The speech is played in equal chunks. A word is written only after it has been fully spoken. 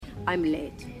I'm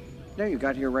late. No, you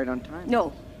got here right on time.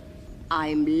 No,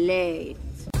 I'm late.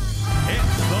 It's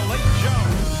The Late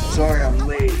Show. Sorry, I'm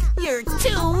late. You're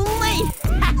too late!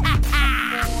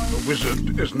 The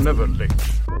wizard is never late.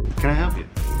 Can I help you?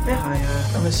 Yeah,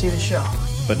 I'm gonna see the show.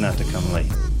 But not to come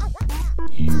late.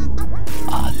 You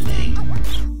are late.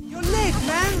 You're late,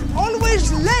 man.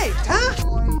 Always late, huh?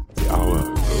 The hour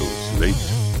grows late.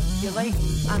 You're late.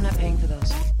 I'm not paying for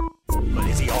those. But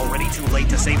is he already too late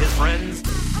to save his friends?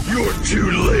 You're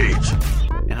too late.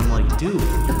 And I'm like, dude.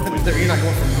 You're not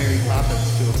going from Mary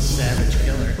Poppins to a savage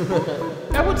killer.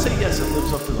 I would say yes, it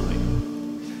lives up to the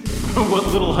hype. What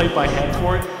little hype I had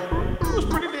for it was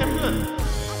pretty damn good.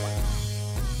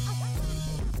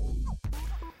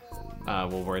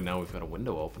 Well, right now we've got a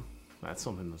window open. That's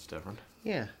something that's different.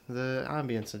 Yeah, the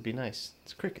ambience would be nice.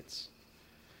 It's crickets.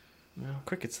 Yeah.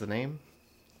 Cricket's the name.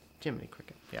 Jiminy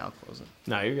Cricket. Yeah, I'll close it.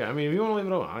 No, you got. I mean, if you want to leave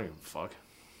it open, I don't give a fuck.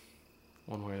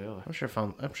 One way or the other. I'm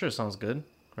sure it sounds good,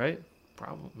 right?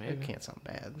 Probably, maybe. It can't sound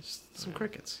bad. Just some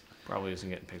crickets. Probably isn't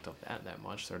getting picked up that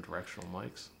much. They're directional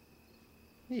mics.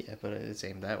 Yeah, but it's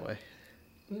aimed that way.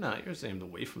 No, you're aimed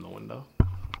away from the window.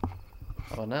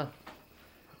 How about now?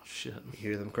 Oh, shit. You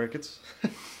hear them crickets?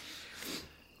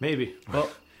 Maybe. Well,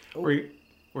 we're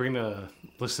gonna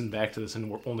listen back to this, and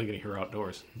we're only gonna hear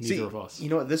outdoors. Neither of us. You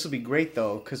know what? This will be great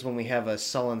though, because when we have a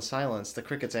sullen silence, the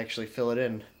crickets actually fill it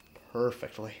in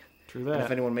perfectly. True that. And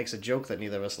if anyone makes a joke that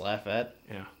neither of us laugh at,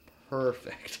 Yeah.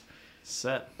 perfect.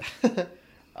 Set.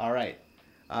 All right.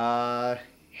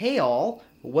 Hey all,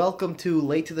 welcome to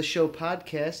Late to the Show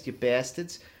podcast, you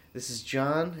bastards. This is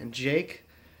John and Jake.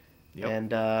 Yep.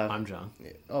 And I'm John.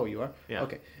 Oh, you are? Yeah.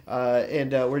 Okay.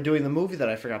 And we're doing the movie that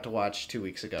I forgot to watch 2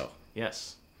 weeks ago.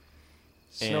 Yes.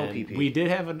 Snow And PP. we did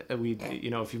have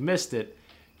if you missed it,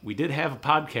 we did have a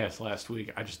podcast last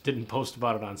week. I just didn't post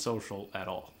about it on social at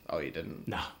all. Oh, you didn't?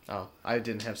 No. Oh, I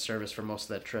didn't have service for most of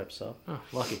that trip, so Oh,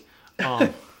 lucky.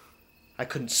 I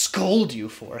couldn't scold you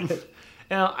for it.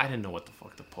 Well, I didn't know what the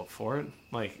fuck to put for it.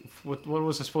 Like, what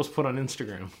was I supposed to put on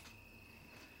Instagram?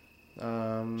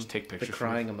 Just take pictures. The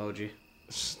crying emoji.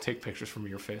 Just take pictures from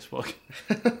your Facebook.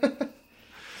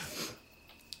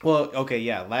 Well, okay,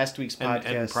 yeah. Last week's podcast,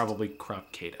 and probably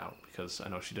crop Kate out because I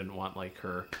know she didn't want like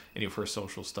any of her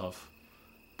social stuff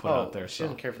put out there. She So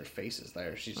doesn't care if her face is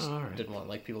there. She just all right. didn't want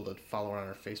like people to follow her on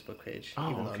her Facebook page, Oh,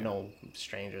 even okay. though no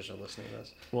strangers are listening to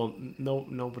this. Well,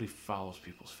 nobody follows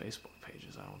people's Facebook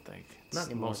pages. I don't think. It's Not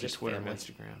anymore, Mostly just Twitter family. and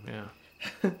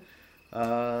Instagram.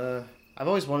 Yeah. I've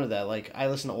always wondered that. Like, I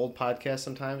listen to old podcasts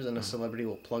sometimes, and a celebrity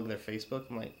will plug their Facebook.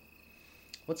 I'm like,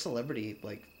 what celebrity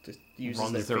like just uses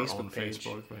Runs their their Facebook own page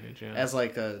Facebook page. Yeah. as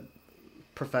like a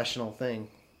professional thing?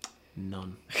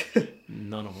 None.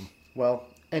 None of them. Well,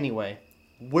 anyway,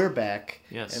 we're back.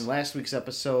 Yes. And last week's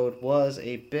episode was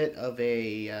a bit of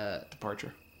a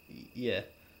Departure. yeah,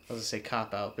 I was gonna say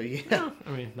cop out, but yeah. Yeah,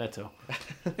 I mean that too.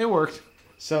 It worked.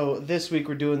 So this week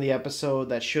we're doing the episode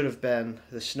that should have been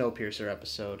the Snowpiercer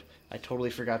episode. I totally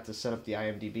forgot to set up the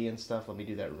IMDb and stuff. Let me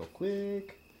do that real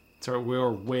quick. So we're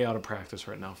way out of practice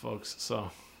right now, folks. So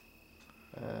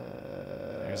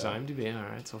there's IMDb. All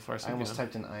right, so far so I almost good.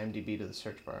 typed in IMDb to the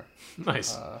search bar.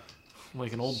 Nice.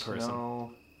 Like an old person.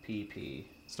 Snow PP.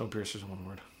 Snowpiercer's one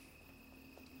word.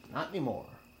 Not anymore.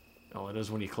 Oh, it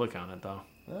is when you click on it, though.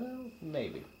 Well,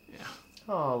 maybe. Yeah.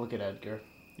 Oh, look at Edgar.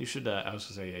 You should. I was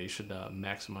gonna say, yeah, you should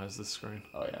maximize this screen.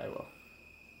 Oh yeah, I will.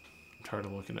 I'm tired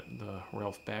of looking at the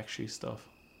Ralph Bakshi stuff.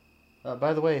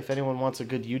 By the way, if anyone wants a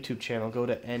good YouTube channel, go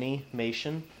to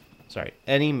Anymation. Sorry,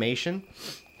 Anymation.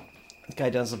 The guy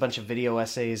does a bunch of video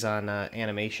essays on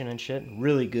animation and shit.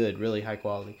 Really good, really high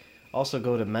quality. Also,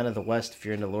 go to Men of the West if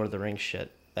you're into Lord of the Rings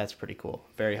shit. That's pretty cool.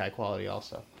 Very high quality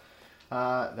also.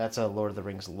 That's a Lord of the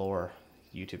Rings lore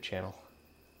YouTube channel.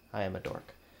 I am a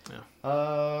dork. Yeah.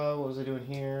 What was I doing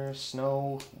here?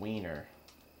 Snow Wiener.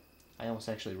 I almost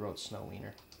actually wrote Snow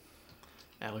Wiener.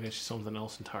 That'll get you something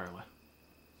else entirely.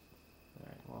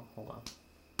 Alright, well, hold on.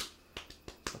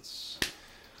 Let's...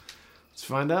 Let's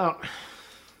find out.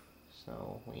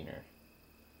 Snow Wiener.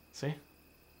 See? Did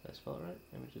I spell it right?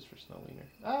 Images for Snow Wiener.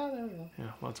 Ah, there we go.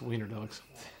 Yeah, lots of wiener dogs.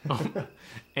 Oh,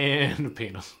 and a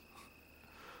penis.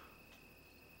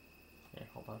 Here,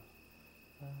 hold on.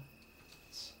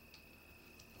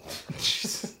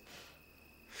 Jesus.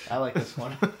 I like this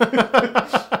one.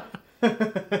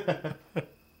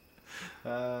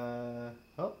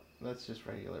 Oh, that's just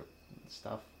regular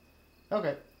stuff.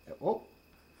 Okay. Oh.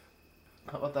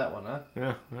 How about that one, huh?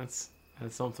 Yeah, that's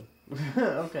something.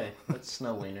 Okay, that's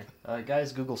Snow Wiener.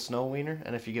 Guys, Google Snow Wiener,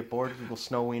 and if you get bored, Google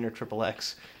Snow Wiener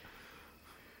XXX.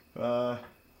 All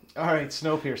right,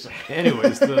 Snowpiercer.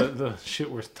 Anyways, the shit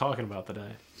we're talking about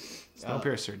today.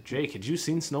 Snowpiercer. Jake, had you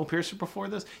seen Snowpiercer before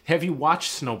this? Have you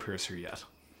watched Snowpiercer yet?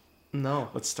 No.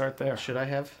 Let's start there. Should I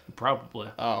have? Probably.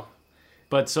 Oh.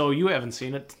 But so you haven't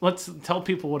seen it. Let's tell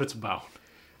people what it's about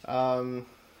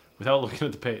without looking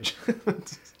at the page.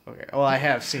 Okay. Well, I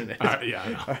have seen it. Yeah, I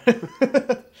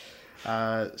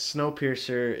know.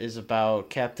 Snowpiercer is about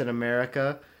Captain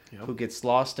America who gets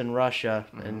lost in Russia,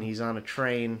 and he's on a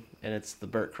train, and it's the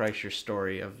Bert Kreischer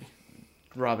story of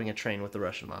robbing a train with the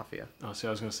Russian mafia. Oh, see,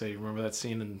 I was going to say, remember that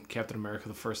scene in Captain America: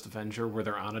 The First Avenger where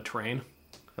they're on a train?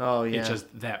 Oh, yeah. It's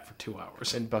just that for 2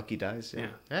 hours. And Bucky dies. Yeah.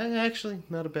 Actually,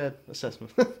 not a bad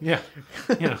assessment. Yeah.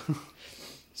 Yeah.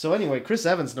 So anyway, Chris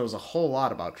Evans knows a whole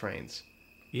lot about trains.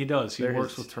 He does. He They're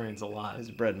works his- with trains a lot. His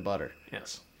bread and butter.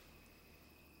 Yes.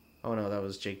 Oh no, that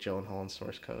was Jake Gyllenhaal in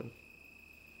Source Code. Did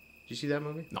you see that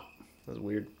movie? No. That was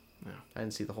weird. Yeah. I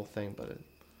didn't see the whole thing, but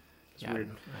it's Yeah, weird.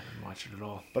 I didn't watch it at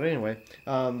all. But anyway,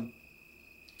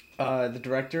 the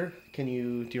director, do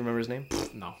you remember his name?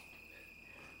 No.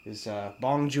 Is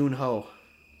Bong Joon-ho.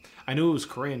 I knew it was a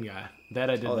Korean guy. That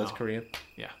I didn't know. Oh, that's Korean?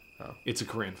 Yeah. Oh. It's a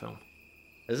Korean film.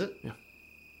 Is it? Yeah.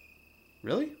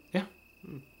 Really? Yeah.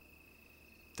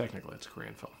 Technically, it's a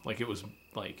Korean film. Like, it was,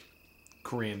 like,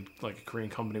 Korean, like a Korean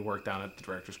company worked on it. The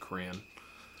director's Korean.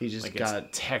 He just Like, got...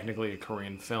 it's technically a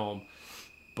Korean film.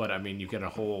 But, I mean, you get a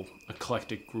whole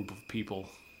eclectic group of people.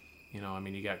 You know, I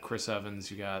mean, you got Chris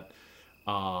Evans. You got,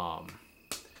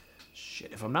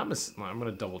 shit. If I'm not I'm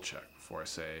going to double check before I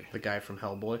say. The guy from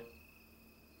Hellboy.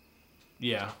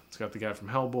 Yeah. It's got the guy from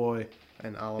Hellboy.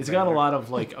 And Oliver. It's got a lot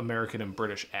of, like, American and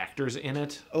British actors in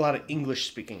it. A lot of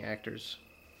English-speaking actors.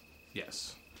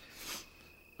 Yes.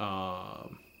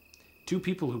 2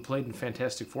 people who played in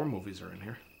Fantastic Four movies are in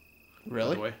here. Really?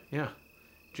 By the way. Yeah.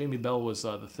 Jamie Bell was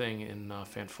the Thing in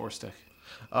Fantastic.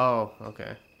 Oh,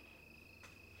 okay.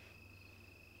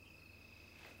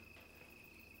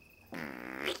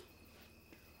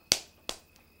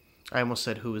 I almost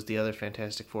said who was the other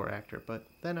Fantastic Four actor, but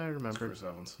then I remembered. Chris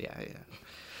Evans. Yeah.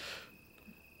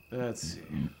 Let's see.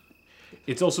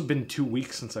 It's also been 2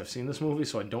 weeks since I've seen this movie,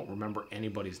 so I don't remember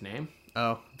anybody's name.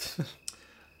 Oh.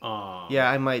 Yeah,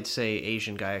 I might say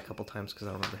Asian guy a couple times because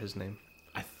I don't remember his name.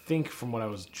 I think from what I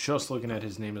was just looking at,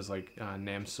 his name is like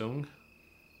Nam Sung.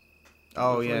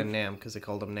 Oh, yeah, Nam, because they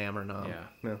called him Nam or Nam.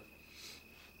 Yeah.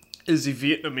 Is he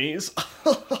Vietnamese?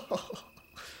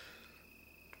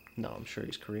 No, I'm sure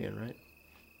he's Korean, right?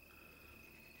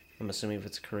 I'm assuming if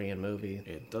it's a Korean movie.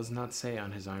 It does not say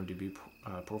on his IMDb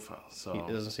profile, so...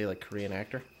 It doesn't say, like, Korean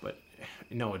actor? But,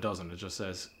 no, it doesn't. It just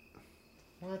says...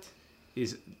 What?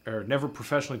 Never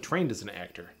professionally trained as an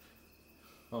actor.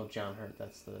 Oh, John Hurt,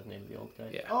 that's the name of the old guy?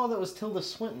 Yeah. Oh, that was Tilda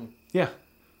Swinton. Yeah.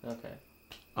 Okay.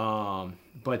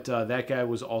 But that guy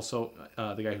was also...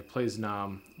 the guy who plays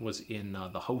Nam was in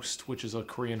The Host, which is a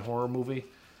Korean horror movie.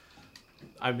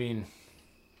 I mean...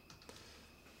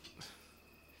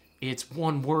 It's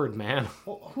one word, man.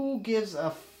 Well, who gives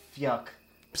a yuck?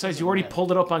 Besides, you already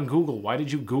pulled it up on Google. Why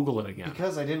did you Google it again?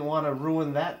 Because I didn't want to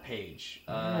ruin that page.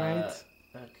 Alright.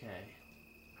 Okay.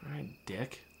 Alright,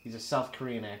 dick. He's a South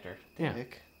Korean actor. Yeah.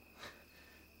 Dick.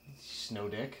 Snow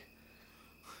dick.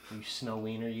 You snow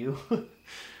wiener, you.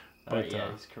 But,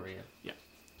 yeah, he's Korean. Yeah.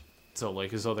 So,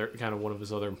 like, his other, kind of one of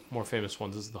his other more famous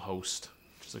ones is The Host,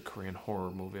 which is a Korean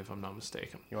horror movie, if I'm not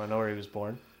mistaken. You want to know where he was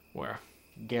born? Where?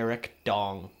 Garrick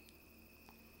Dong.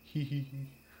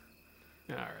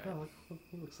 Alright. Oh,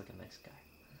 he looks like a nice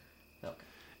guy. Okay.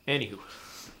 Anywho.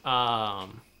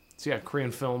 So, yeah,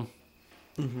 Korean film.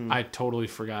 Mm-hmm. I totally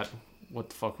forgot what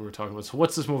the fuck we were talking about. So,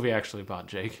 what's this movie actually about,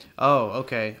 Jake? Oh,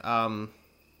 okay.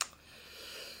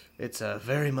 It's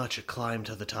very much a climb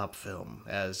to the top film,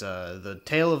 as the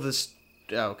tale of this.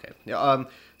 Oh, okay.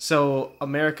 So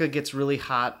America gets really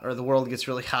hot, or the world gets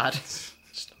really hot.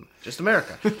 just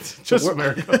America. Just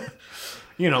America.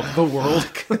 You know, the world.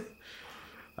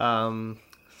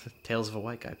 Tales of a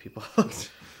white guy, people.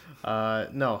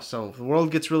 No, so the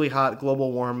world gets really hot,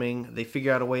 global warming. They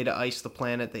figure out a way to ice the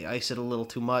planet. They ice it a little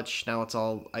too much. Now it's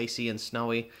all icy and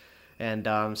snowy.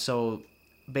 And so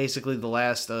basically the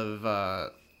last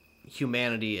of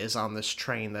humanity is on this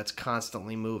train that's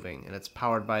constantly moving. And it's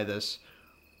powered by this,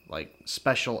 like,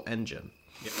 special engine.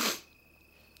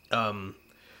 Yeah.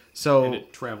 So And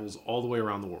it travels all the way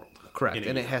around the world. correct.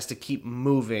 And it has to keep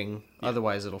moving. Yeah.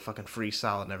 Otherwise it'll fucking freeze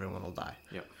solid and everyone will die.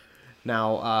 Yep.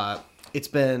 Now, it's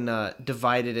been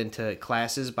divided into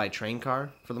classes by train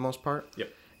car for the most part.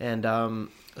 Yep. And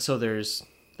so there's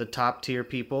the top tier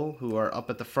people who are up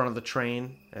at the front of the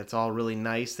train. It's all really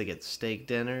nice. They get steak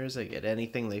dinners. They get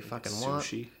anything they fucking want.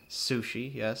 Sushi.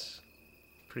 Sushi, yes.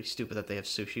 Pretty stupid that they have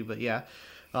sushi, but yeah.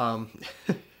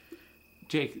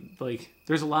 Jake, like,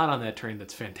 there's a lot on that train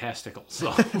that's fantastical.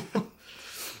 So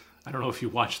I don't know if you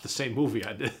watched the same movie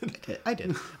I did. I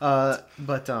did.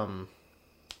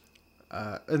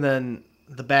 And then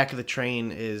the back of the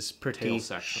train is pretty Tail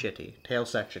section. shitty. Tail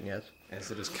section, yes. As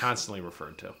it is constantly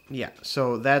referred to. Yeah,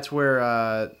 so that's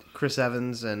where Chris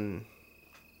Evans and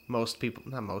not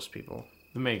most people,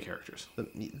 The main characters.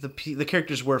 the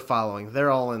characters we're following, they're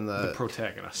all in The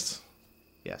protagonists.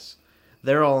 Yes.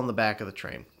 They're all in the back of the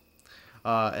train.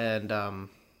 And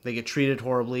they get treated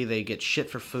horribly. They get shit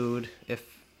for food.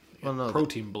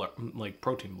 Protein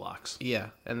blocks. Yeah,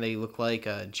 and they look like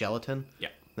gelatin. Yeah.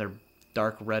 They're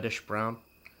dark reddish brown.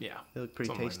 Yeah. They look pretty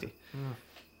something tasty. like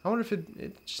I wonder if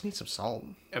it just needs some salt.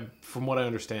 From what I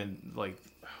understand,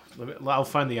 I'll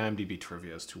find the IMDb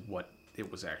trivia as to what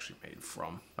it was actually made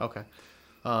from. Okay.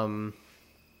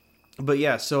 But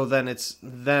yeah, so then it's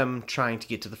them trying to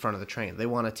get to the front of the train. They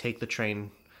want to take the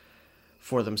train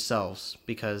for themselves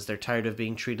because they're tired of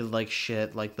being treated like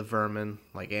shit, like the vermin,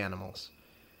 like animals.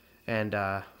 And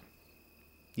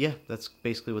yeah, that's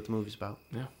basically what the movie's about.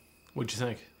 Yeah. What'd you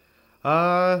think?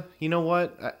 You know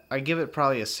what? I give it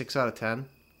probably a 6 out of 10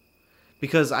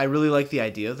 because I really like the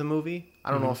idea of the movie.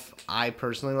 I don't know if I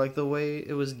personally like the way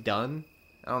it was done.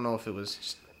 I don't know if it was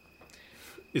just...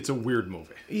 It's a weird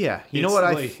movie. Yeah. You know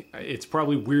what? It's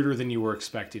probably weirder than you were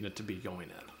expecting it to be going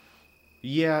in.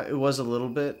 Yeah, it was a little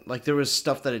bit. Like, there was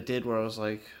stuff that it did where I was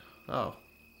like, oh.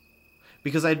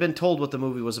 Because I'd been told what the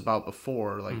movie was about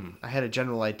before. Like, I had a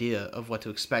general idea of what to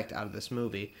expect out of this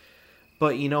movie.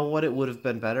 But you know what it would have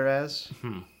been better as?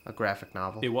 A graphic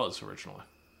novel. It was originally.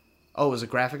 Oh, it was a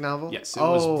graphic novel? Yes, it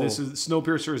was.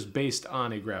 Snowpiercer is based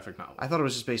on a graphic novel. I thought it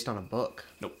was just based on a book.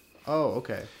 Nope. Oh,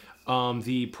 okay.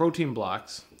 The protein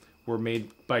blocks were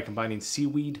made by combining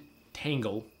seaweed,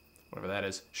 tangle, whatever that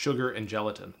is, sugar, and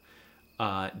gelatin.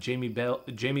 Jamie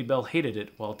Bell hated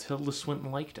it, while Tilda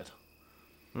Swinton liked it.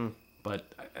 But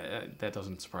that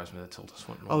doesn't surprise me that Tilda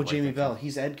Swinton. Oh, Jamie Bell.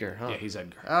 He's Edgar, huh? Yeah, he's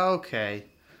Edgar. Okay.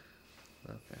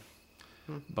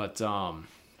 But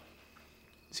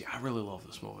see, I really love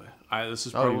this movie. This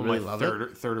is probably my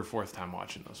third or fourth time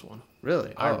watching this one.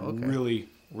 Really? I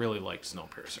really like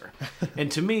Snowpiercer. And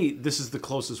to me, this is the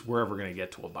closest we're ever going to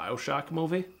get to a BioShock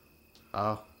movie.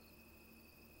 Oh.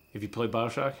 Have you played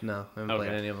BioShock? No, I haven't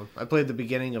played any of them. I played the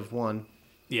beginning of one.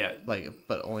 Yeah.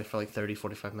 But only for 30,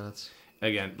 45 minutes.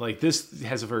 Again, this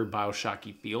has a very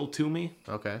BioShocky feel to me.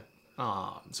 Okay.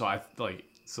 I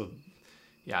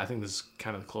think this is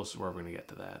kind of the closest we're ever going to get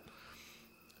to that.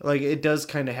 Like, it does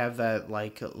kind of have that,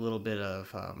 a little bit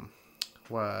of,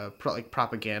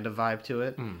 propaganda vibe to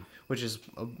it, which is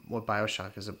what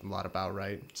BioShock is a lot about,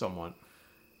 right? Somewhat.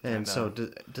 And so,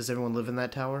 does everyone live in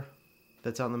that tower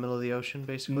that's out in the middle of the ocean,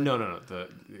 basically? No.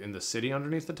 In the city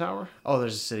underneath the tower? Oh,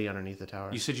 there's a city underneath the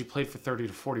tower. You said you played for 30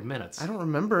 to 40 minutes. I don't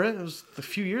remember it. It was a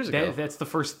few years ago. That's the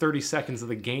first 30 seconds of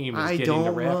the game is getting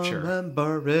to Rapture. I don't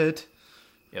remember it.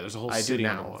 Yeah, there's a whole I city do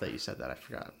now underwater. that you said that. I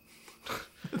forgot.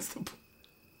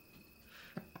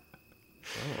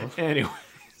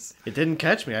 Anyways. It didn't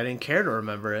catch me. I didn't care to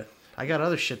remember it. I got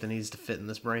other shit that needs to fit in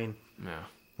this brain. Yeah,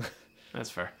 that's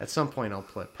fair. At some point, I'll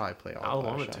probably play all. I'll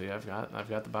loan it to you. I've got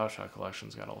the BioShock collection.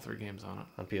 It's got all 3 games on it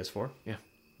on PS4. Yeah.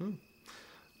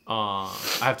 I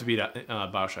have to beat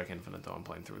BioShock Infinite though. I'm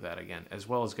playing through that again, as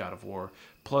well as God of War.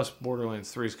 Plus,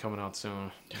 Borderlands 3 is coming out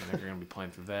soon. I think you're gonna be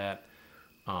playing through that.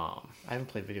 I haven't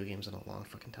played video games in a long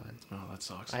fucking time. Oh, that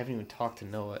sucks. I haven't even talked to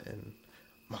Noah in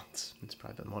months. It's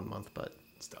probably been 1 month, but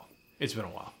still, it's been a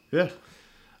while. Yeah.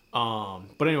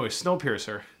 But anyway,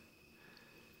 Snowpiercer.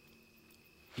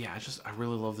 Yeah, I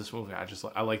really love this movie.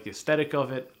 I like the aesthetic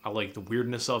of it. I like the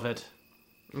weirdness of it.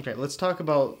 Okay, let's talk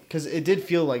about, because it did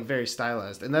feel very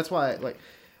stylized, and that's why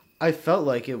I felt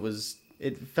like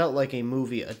it felt like a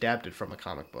movie adapted from a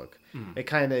comic book. It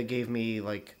kind of gave me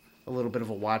a little bit of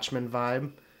a Watchmen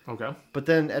vibe. Okay. But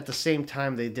then at the same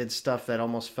time, they did stuff that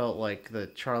almost felt like the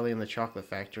Charlie and the Chocolate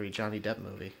Factory Johnny Depp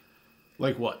movie.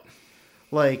 Like what?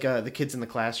 Like the kids in the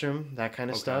classroom, that kind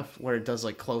of stuff, where it does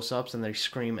close-ups and they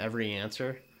scream every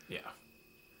answer. Yeah,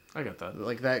 I got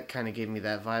that. That kind of gave me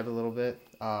that vibe a little bit.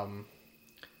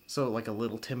 So a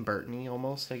little Tim Burton-y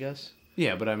almost, I guess.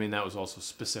 Yeah, but I mean that was also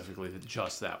specifically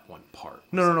just that one part.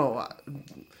 No.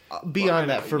 Beyond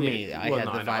that, for me, yeah, I had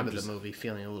the vibe of the movie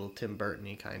feeling a little Tim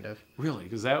Burton-y kind of. Really?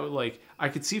 Because that would I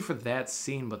could see for that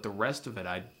scene, but the rest of it,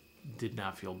 I did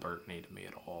not feel Burton-y to me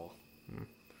at all.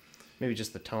 Maybe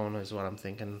just the tone is what I'm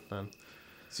thinking then.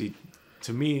 See,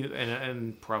 to me,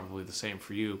 and probably the same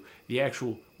for you, the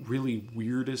actual really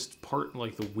weirdest part,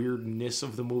 the weirdness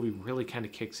of the movie, really kind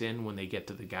of kicks in when they get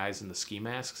to the guys in the ski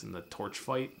masks in the torch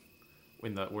fight,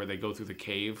 where they go through the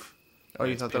cave. Oh,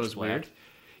 you thought that was weird?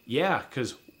 Yeah,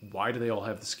 because Why do they all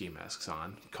have the ski masks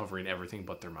on, covering everything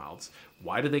but their mouths?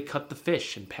 Why do they cut the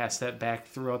fish and pass that back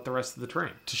throughout the rest of the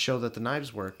train? To show that the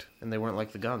knives worked, and they weren't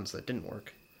like the guns that didn't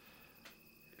work.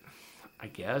 I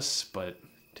guess, but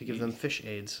To give them fish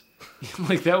aids.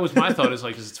 like that was my thought. Is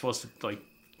like, is it supposed to like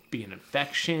be an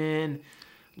infection?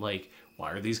 Like,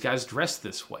 why are these guys dressed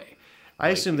this way? I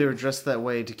assume they were dressed that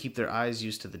way to keep their eyes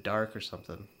used to the dark or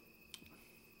something.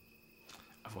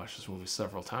 I've watched this movie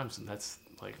several times, and that's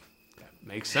like that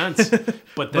makes sense.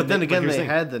 But then again, here's the they thing.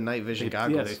 had the night vision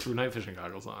goggles. Yeah, they threw night vision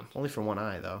goggles on. Only for one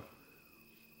eye, though.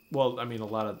 Well, I mean, a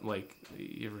lot of like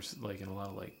you ever like in a lot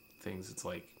of like things, it's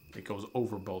like it goes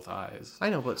over both eyes. I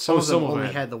know, but some of them only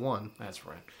had had the one. That's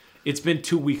right. It's been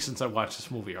 2 weeks since I watched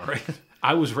this movie. All right,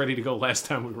 I was ready to go last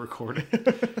time we recorded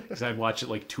because I'd watched it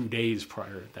like 2 days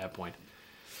prior at that point.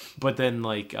 But then,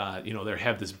 like, they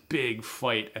have this big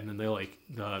fight, and then they like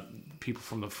the people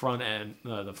from the front end,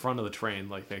 the front of the train,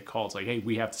 like they call. It's like, hey,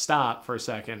 we have to stop for a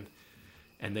second,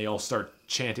 and they all start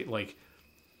chanting like,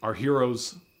 our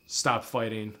heroes stop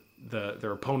fighting,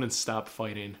 their opponents stop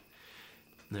fighting,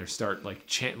 and they start like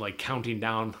counting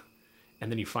down,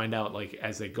 and then you find out like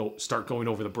as they start going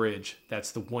over the bridge,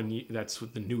 that's the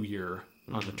new year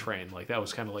on the train. Like that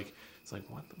was kind of like. It's like,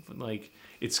 what the, like,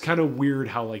 it's kind of weird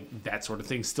how, like, that sort of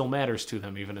thing still matters to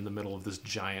them, even in the middle of this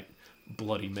giant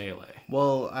bloody melee.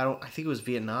 Well, I think it was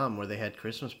Vietnam where they had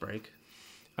Christmas break.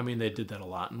 I mean, they did that a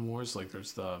lot in wars. Like,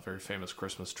 there's the very famous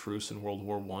Christmas truce in World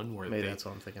War One where Maybe they that's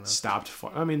what I'm thinking of. stopped.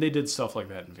 I mean, they did stuff like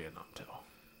that in Vietnam, too.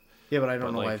 Yeah, but I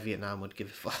don't know why like, Vietnam would give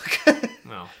a fuck.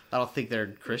 No. I don't think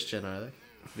they're Christian, are they?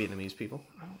 Vietnamese people?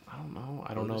 I don't know.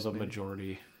 I don't know the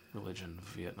majority religion of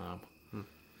Vietnam.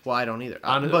 Well, I don't either.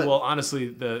 Well, honestly,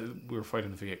 we were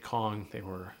fighting the Viet Cong. They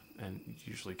were, and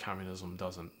usually communism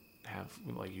doesn't have,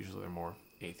 like, usually they're more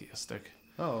atheistic.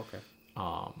 Oh, okay.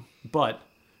 But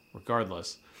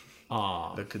regardless,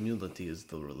 the community is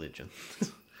the religion.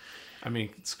 I mean,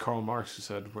 it's Karl Marx who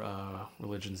said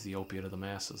religion's the opiate of the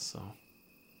masses. So,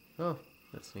 Oh,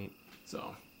 that's neat.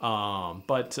 so,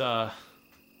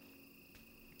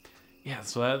 yeah.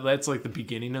 So that's like the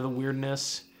beginning of the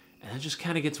weirdness. And it just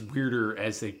kind of gets weirder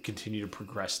as they continue to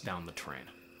progress down the train.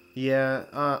 Yeah,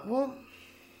 well,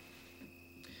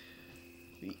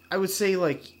 I would say,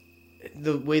 like,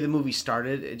 the way the movie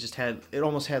started, it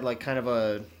almost had, like, kind of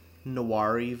a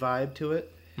noir-y vibe to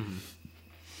it. Mm-hmm.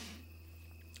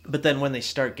 But then when they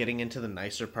start getting into the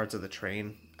nicer parts of the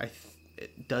train,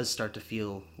 it does start to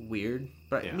feel weird.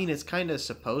 But, I mean, it's kind of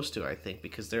supposed to, I think,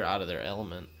 because they're out of their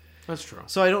element. That's true.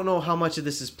 So I don't know how much of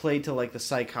this is played to, like, the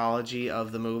psychology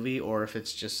of the movie, or if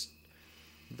it's just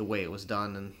the way it was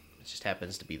done, and it just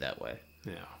happens to be that way.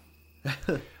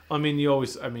 Yeah. I mean,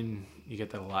 you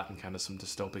get that a lot in kind of some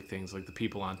dystopic things, like the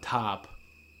people on top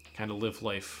kind of live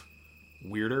life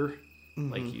weirder.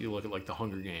 Mm-hmm. Like, you look at, like, the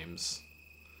Hunger Games.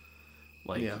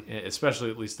 Like,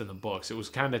 especially at least in the books. It was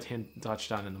kind of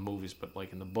touched on in the movies, but,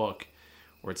 like, in the book,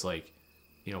 where it's like,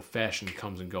 fashion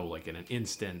comes and go like in an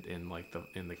instant in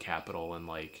the capital, and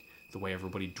like the way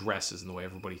everybody dresses and the way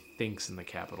everybody thinks in the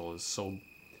capital is so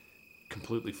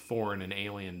completely foreign and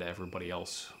alien to everybody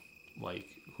else, like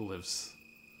who lives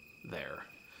there,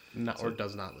 or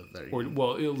does not live there. Or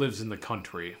well, it lives in the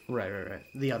country. Right.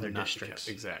 The other districts.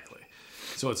 Exactly.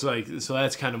 So it's like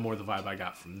that's kind of more the vibe I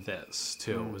got from this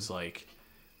too. It was like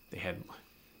they had.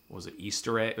 Was it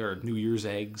Easter egg or New Year's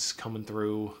eggs coming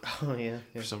through? Oh yeah.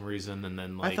 For some reason, and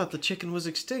then like I thought the chicken was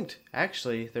extinct.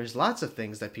 Actually, there's lots of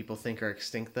things that people think are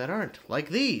extinct that aren't, like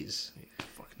these.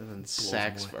 And then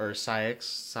Zaz.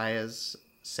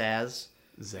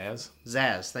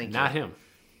 Thank you. Not him.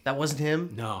 That wasn't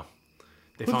him. No.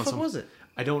 Who the fuck was it?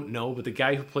 I don't know, but the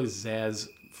guy who plays Zaz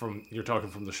you're talking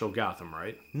from the show Gotham,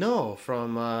 right? No,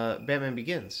 from Batman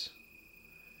Begins.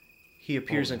 He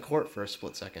appears in court for a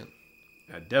split second.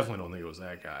 I definitely don't think it was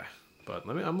that guy. But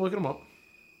I'm looking him up.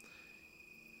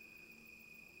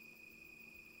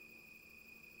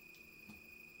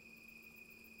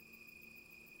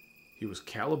 He was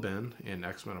Caliban in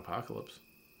X-Men Apocalypse.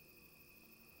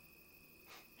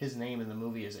 His name in the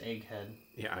movie is Egghead.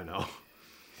 Yeah, I know.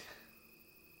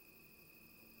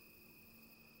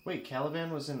 Wait,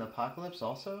 Caliban was in Apocalypse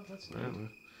also? That's neat.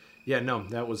 Yeah, no,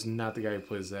 that was not the guy who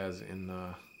plays Zaz in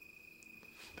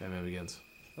Batman Begins.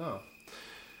 Oh.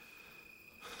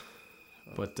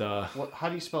 But how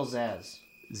do you spell Zaz?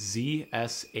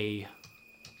 ZSA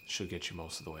should get you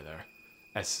most of the way there.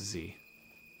 SZ.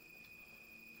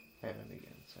 Batman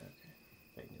Begins. Okay,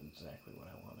 they knew exactly what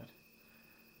I wanted.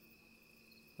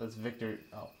 That's Victor.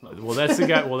 Oh no. Well, that's the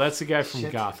guy. Well, that's the guy from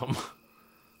Gotham.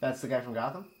 That's the guy from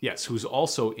Gotham. Yes, who's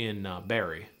also in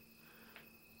Barry,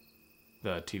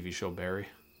 the TV show Barry.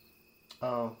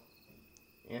 Oh,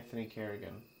 Anthony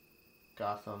Carrigan,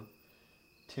 Gotham.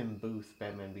 Tim Booth,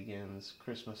 Batman Begins.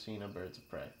 Chris Messina, Birds of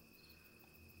Prey.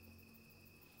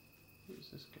 Who's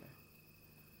this guy?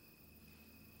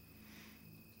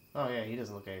 Oh yeah, he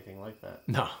doesn't look anything like that.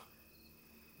 No.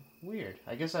 Weird.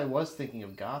 I guess I was thinking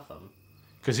of Gotham.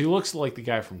 Because he looks like the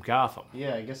guy from Gotham.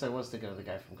 Yeah, I guess I was thinking of the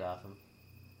guy from Gotham.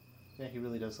 Yeah, he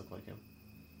really does look like him.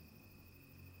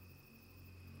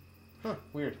 Huh,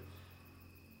 weird.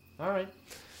 Alright.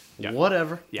 Yeah.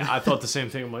 Whatever. Yeah, I thought the same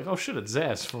thing. I'm like, oh shit, it's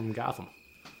Zaz from Gotham.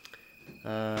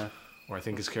 Uh, Or I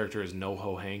think his character is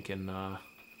NoHo Hank in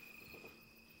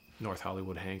North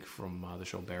Hollywood Hank from the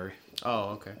show Barry.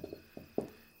 oh, okay.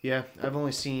 Yeah, I've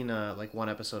only seen like one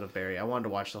episode of Barry. I wanted to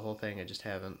watch the whole thing, I just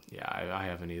haven't. Yeah, I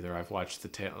haven't either. I've watched the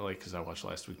tail, like, because I watched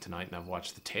last week tonight, and I've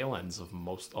watched the tail ends of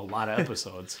a lot of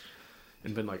episodes,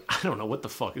 and been like, I don't know what the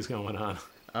fuck is going on.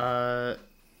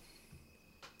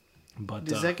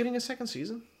 But Is that getting a second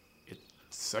season?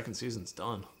 Second season's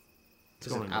done. It's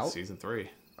Is going it into out? season 3.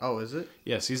 Oh, is it?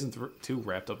 Yeah, season 2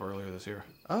 wrapped up earlier this year.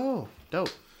 Oh, dope.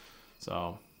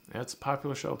 So yeah, it's a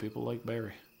popular show. People like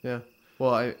Barry. Yeah.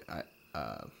 Well, I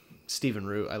Stephen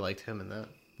Root, I liked him in that.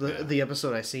 The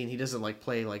episode I seen, he doesn't like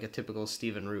play like a typical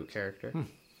Stephen Root character.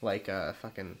 Like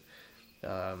fucking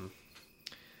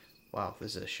wow,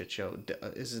 this is a shit show.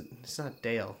 It's not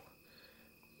Dale.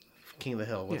 King of the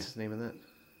Hill. What's his name in that?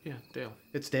 Yeah, Dale.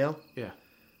 It's Dale? Yeah.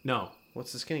 No.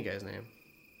 What's the skinny guy's name?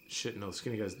 Shit, no. The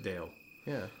skinny guy's Dale.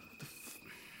 Yeah.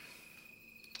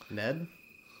 Ned?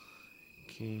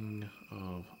 King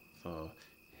of the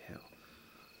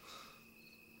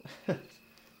Hill.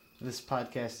 This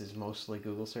podcast is mostly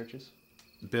Google searches.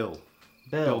 Bill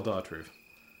Bill Dauterive.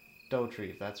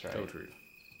 Dauterive, that's right. Dauterive.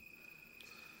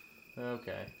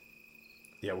 Okay.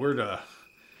 Yeah, we're a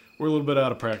little bit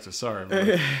out of practice. Sorry,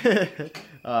 everybody.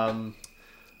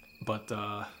 But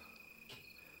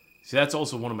see, that's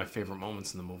also one of my favorite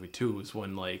moments in the movie too. Is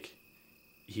when like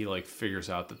he like figures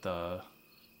out that the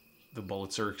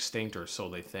bullets are extinct, or so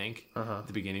they think. At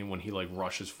the beginning, when he like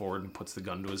rushes forward and puts the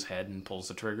gun to his head and pulls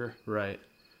the trigger, Right.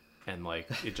 and like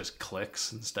it just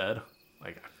clicks instead.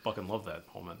 Like I fucking love that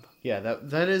moment. Yeah,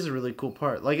 that is a really cool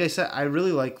part. Like I said, I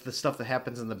really like the stuff that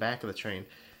happens in the back of the train.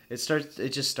 It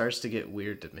just starts to get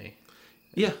weird to me.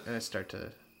 Yeah. And I start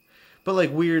to, but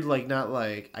like weird, like not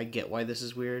like I get why this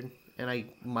is weird, and I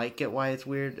might get why it's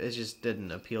weird. It just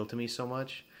didn't appeal to me so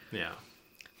much. Yeah.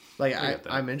 Like I get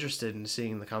that. I'm interested in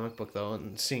seeing the comic book though,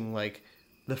 and seeing like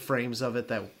the frames of it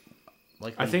that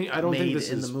like I don't think this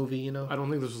in is the movie. You know, I don't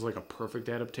think this was like a perfect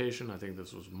adaptation. I think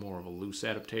this was more of a loose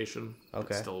adaptation. Okay.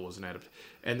 But still, it was an adaptation.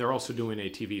 And they're also doing a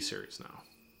TV series now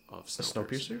of Snowpiercer.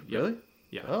 Snowpiercer? Yep. Really?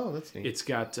 Yeah. Oh, that's neat. It's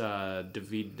got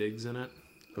Daveed Diggs in it.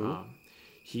 Who?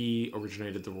 He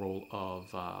originated the role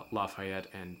of Lafayette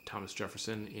and Thomas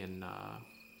Jefferson in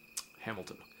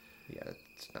Hamilton. Yeah,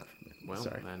 it's not for me. Well,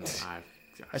 Sorry. then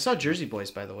I saw Jersey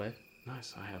Boys, by the way.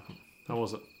 Nice. I haven't. How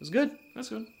was it? It was good. That's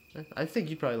good. I think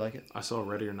you'd probably like it. I saw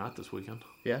Ready or Not this weekend.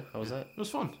 Yeah, how was that? It was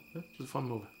fun. It was a fun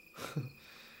movie.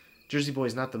 Jersey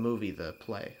Boys, not the movie, the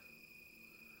play.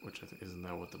 Which I think isn't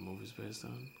that what the movie's based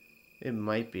on? It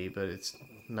might be, but it's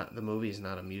not. The movie's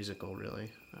not a musical, really.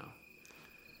 No.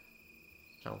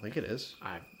 I don't think it is.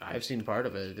 I've I've seen part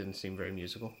of it. It didn't seem very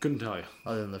musical, couldn't tell you.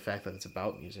 other than the fact that it's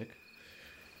about music.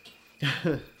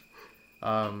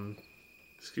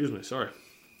 Excuse me, sorry.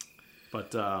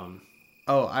 But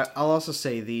Oh, I'll also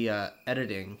say the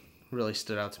editing really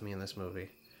stood out to me in this movie.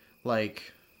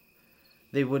 Like,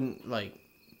 they wouldn't, like...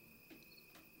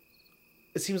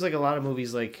 It seems like a lot of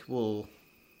movies, like, will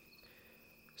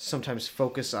sometimes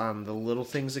focus on the little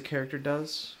things a character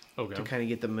does. Okay. To kind of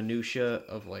get the minutia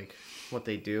of, like, what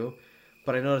they do.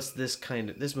 But I noticed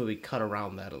this movie cut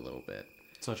around that a little bit.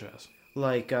 such as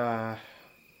Like, the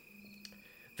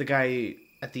guy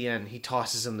at the end, he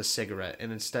tosses him the cigarette,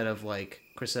 and instead of like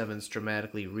Chris Evans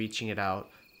dramatically reaching it out,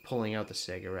 pulling out the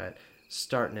cigarette,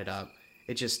 starting it up,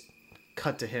 it just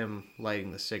cut to him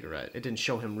lighting the cigarette. It didn't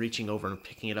show him reaching over and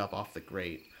picking it up off the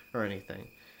grate or anything.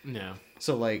 yeah.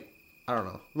 So like, I don't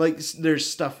know, like there's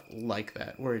stuff like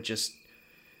that where it just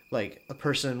like a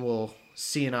person will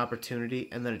see an opportunity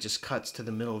and then it just cuts to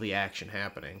the middle of the action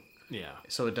happening. Yeah.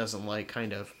 So it doesn't like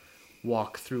kind of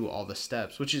walk through all the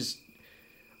steps, which is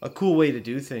a cool way to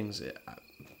do things,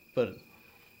 but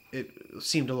it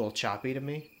seemed a little choppy to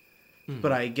me.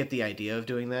 But I get the idea of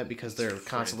doing that because they're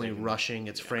constantly rushing.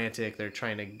 It's frantic. They're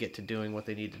trying to get to doing what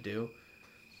they need to do.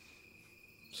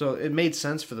 So it made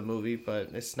sense for the movie, but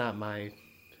it's not my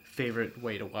favorite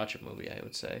way to watch a movie, I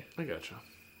would say. I gotcha.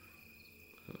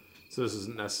 So this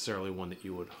isn't necessarily one that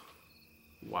you would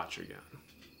watch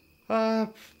again.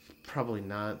 Probably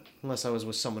not, unless I was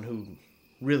with someone who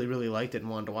really, really liked it and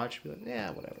wanted to watch it, I'd be like,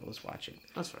 yeah, whatever, let's watch it.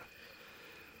 That's fair.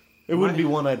 It wouldn't be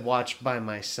one I'd watch by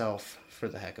myself for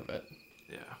the heck of it.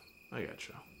 Yeah, I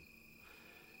gotcha.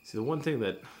 See, the one thing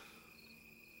that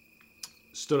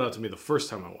stood out to me the first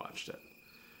time I watched it,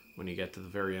 when you get to the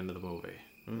very end of the movie,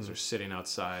 is they're sitting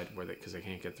outside because they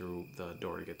can't get through the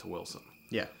door to get to Wilson.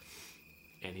 Yeah.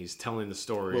 And he's telling the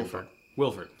story. Wilford.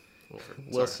 Wilford.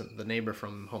 Wilson, the neighbor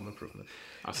from Home Improvement.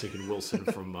 I was thinking Wilson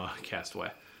from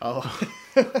Castaway. Oh.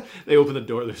 They open the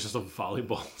door, there's just a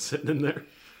volleyball sitting in there.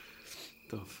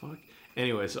 The fuck?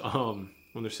 Anyways, when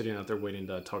they're sitting out there waiting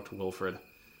to talk to Wilfred,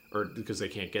 or because they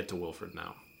can't get to Wilfred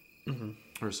now,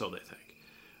 or so they think.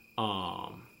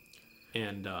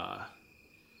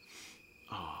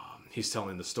 He's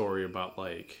telling the story about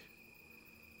like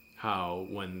how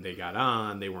when they got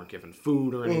on, they weren't given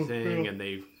food or anything, and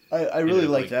they I really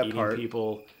like that eating part.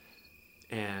 People,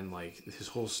 and like his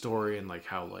whole story, and like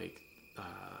how like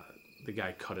the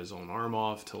guy cut his own arm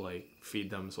off to like feed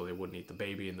them so they wouldn't eat the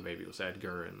baby, and the baby was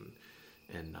Edgar,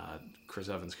 and Chris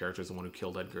Evans' character is the one who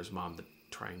killed Edgar's mom to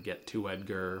try and get to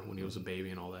Edgar when he was a baby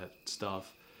and all that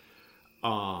stuff.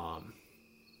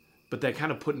 But that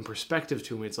kind of put in perspective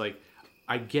to me. It's like,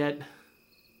 I get,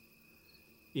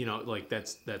 like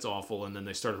that's awful. And then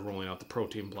they started rolling out the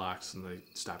protein blocks and they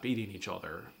stopped eating each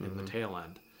other in the tail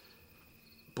end.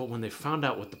 But when they found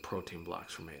out what the protein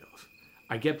blocks were made of,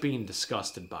 I get being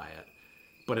disgusted by it.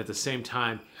 But at the same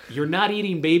time, you're not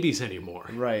eating babies anymore.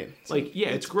 Right. Like, yeah,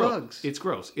 it's gross. Bugs. It's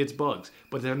gross. It's bugs.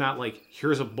 But they're not like,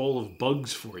 here's a bowl of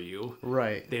bugs for you.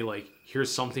 Right. They like,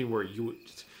 here's something where you,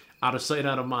 out of sight,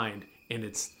 out of mind, and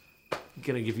it's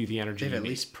going to give you the energy They've you at need.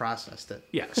 least processed it.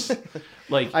 Yes.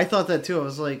 Like, I thought that too. I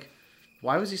was like,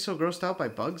 why was he so grossed out by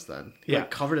bugs then? He Yeah.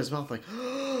 covered his mouth like,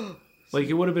 like,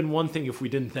 it would have been one thing if we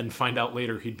didn't then find out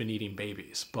later he'd been eating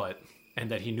babies, and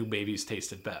that he knew babies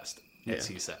tasted best, as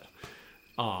he said.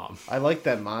 I like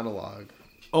that monologue.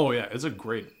 Oh, yeah, it's a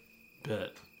great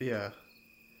bit. Yeah.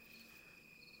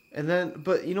 And then,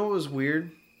 but you know what was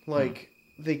weird? Like,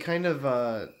 they kind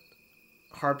of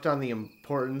harped on the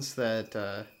importance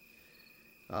that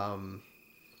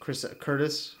Chris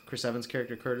Evans'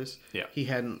 character Curtis, Yeah. he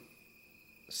hadn't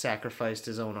sacrificed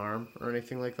his own arm or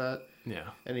anything like that. Yeah.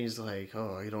 And he's like,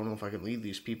 oh, I don't know if I can lead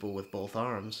these people with both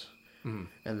arms. And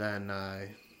then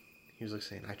he was like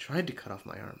saying, I tried to cut off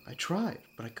my arm. I tried,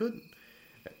 but I couldn't.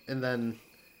 And then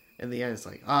in the end, it's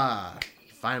like,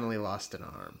 he finally lost an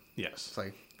arm. Yes. It's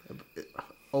like,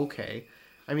 okay.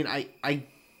 I mean, I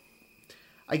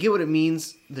get what it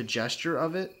means, the gesture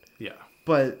of it. Yeah.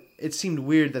 But it seemed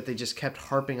weird that they just kept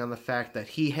harping on the fact that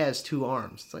he has two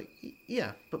arms. It's like,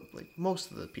 yeah, but like most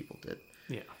of the people did.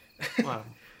 Yeah. Wow.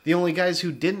 The only guys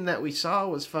who didn't that we saw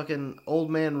was fucking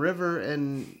Old Man River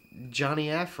and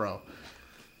Johnny Afro.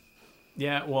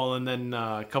 Yeah, well, and then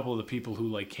a couple of the people who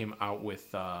like came out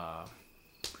with can't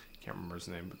remember his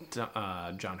name,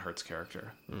 but John Hurt's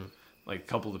character. Like a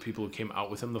couple of the people who came out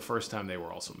with him the first time, they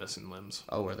were also missing limbs.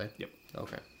 Oh, were they? Yep.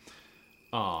 Okay.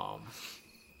 Of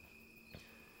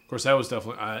course, that was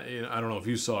definitely I don't know if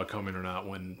you saw it coming or not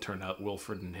when it turned out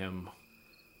Wilfred and him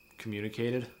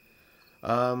communicated.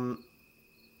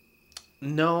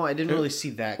 No, I didn't really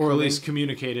see that. Or coming. at least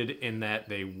communicated in that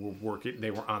they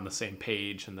were on the same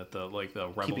page, and that the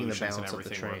revolutions balance and of the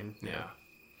everything train, were,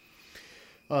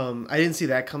 yeah. I didn't see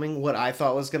that coming. What I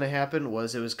thought was going to happen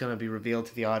was it was going to be revealed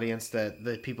to the audience that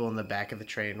the people in the back of the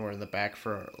train were in the back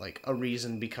for like a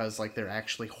reason, because like they're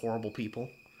actually horrible people.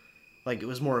 Like it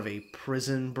was more of a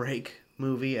prison break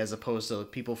movie as opposed to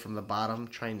people from the bottom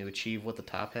trying to achieve what the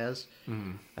top has.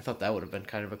 I thought that would have been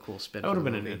kind of a cool spin. That would have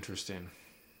been an interesting.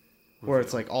 Where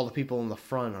it's like all the people in the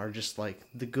front are just like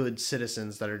the good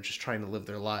citizens that are just trying to live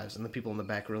their lives, and the people in the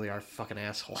back really are fucking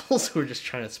assholes who are just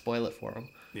trying to spoil it for them.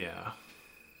 Yeah.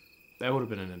 That would have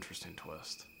been an interesting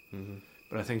twist.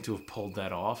 But I think to have pulled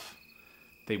that off,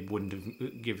 they wouldn't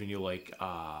have given you like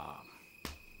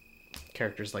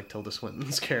Characters like Tilda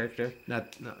Swinton's character.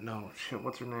 no shit,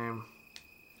 what's her name?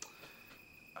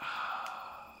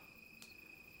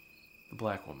 The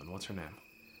black woman, what's her name?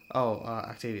 Oh,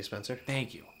 Octavia Spencer.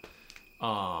 Thank you.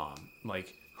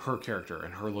 Like her character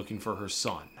and her looking for her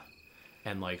son,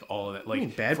 and like all of that. Like I mean,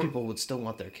 bad people would still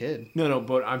want their kid. No,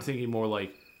 but I'm thinking more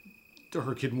like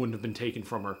her kid wouldn't have been taken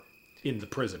from her in the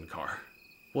prison car.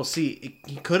 Well, see,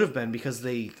 it could have been because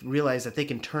they realize that they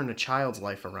can turn a child's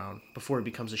life around before he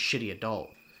becomes a shitty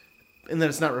adult, and then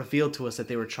it's not revealed to us that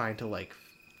they were trying to like,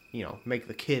 make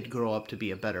the kid grow up to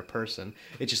be a better person.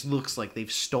 It just looks like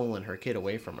they've stolen her kid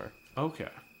away from her. Okay.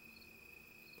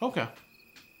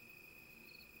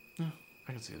 Yeah,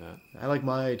 I can see that. I like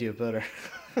my idea better.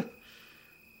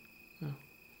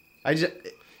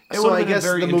 So I would've been a guess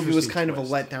very the movie was interesting kind of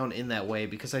twist. a letdown in that way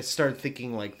because I started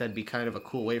thinking like that'd be kind of a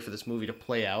cool way for this movie to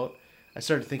play out. I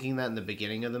started thinking that in the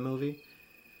beginning of the movie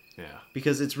Yeah.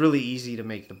 because it's really easy to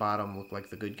make the bottom look like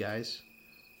the good guys,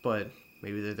 but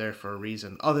maybe they're there for a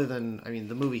reason. Other than, I mean,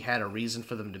 the movie had a reason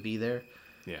for them to be there,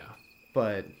 Yeah.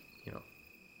 but you know,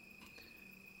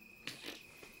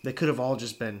 they could have all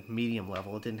just been medium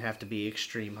level. It didn't have to be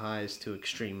extreme highs to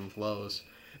extreme lows,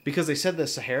 because they said the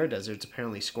Sahara Desert's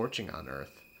apparently scorching on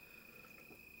Earth.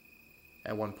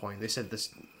 At one point, they said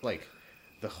this like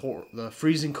the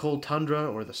freezing cold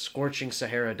tundra or the scorching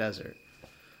Sahara Desert.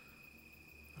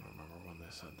 I don't remember when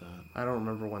they said that. I don't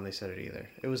remember when they said it either.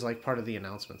 It was like part of the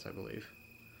announcements, I believe.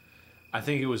 I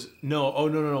think it was no. Oh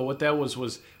no. What that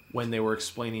was when they were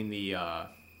explaining the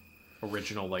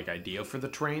original like idea for the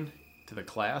train to the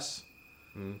class.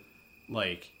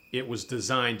 Like it was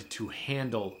designed to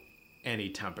handle any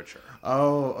temperature.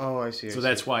 Oh, I see. So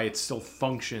that's why it still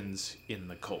functions in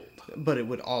the cold. But it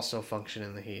would also function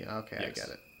in the heat. Okay, Yes. I get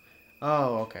it.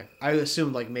 Oh, okay. I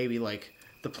assumed like maybe like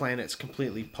the planet's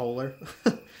completely polar,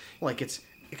 like it's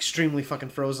extremely fucking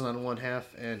frozen on one half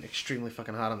and extremely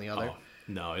fucking hot on the other. Oh,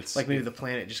 no, it's Like maybe the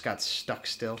planet just got stuck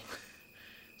still,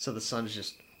 so the sun's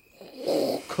just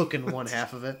cooking one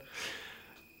half of it.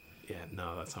 Yeah,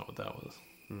 no, that's not what that was.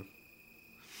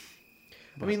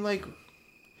 I mean, like, I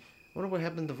wonder what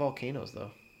happened to volcanoes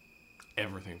though.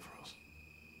 Everything froze.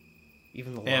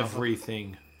 Even the lava,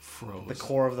 Everything froze. the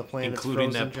core of the planet,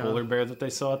 including frozen, that John. polar bear that they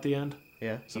saw at the end.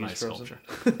 Yeah, It's a he was nice frozen.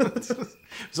 sculpture.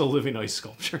 It's a living ice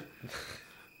sculpture.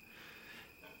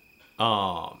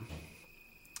 No,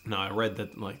 I read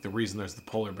that like the reason there's the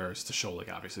polar bear is to show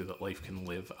like obviously that life can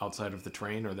live outside of the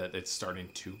train, or that it's starting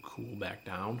to cool back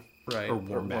down, Right, or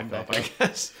warm back up. I up.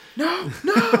 guess. No.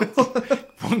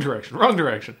 Wrong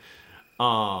direction.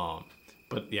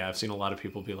 But yeah, I've seen a lot of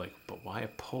people be like, "But why a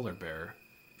polar bear?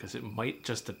 Because it might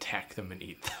just attack them and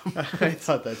eat them." I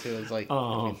thought that too. I was like,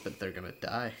 I mean, but they're gonna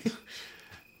die.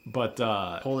 But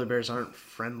Polar bears aren't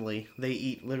friendly. They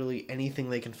eat literally anything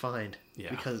they can find.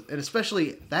 Yeah. And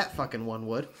especially that fucking one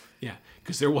would. yeah,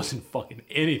 because there wasn't fucking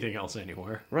anything else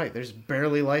anywhere. Right. There's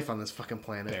barely life on this fucking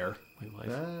planet. Bear, like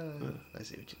life. I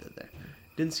see what you did there.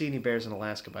 Didn't see any bears in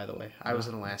Alaska, by the way. I was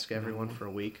in Alaska, everyone, for a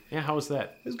week. Yeah, how was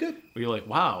that? It was good. Were you like,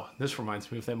 wow, this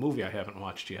reminds me of that movie I haven't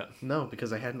watched yet? No,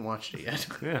 because I hadn't watched it yet.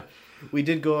 Yeah. We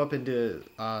did go up into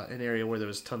an area where there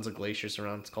was tons of glaciers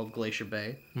around. It's called Glacier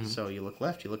Bay. Mm-hmm. So you look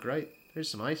left, you look right. There's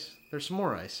some ice. There's some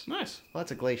more ice. Nice.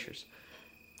 Lots of glaciers.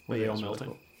 Were But they yeah, all it was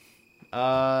really melting?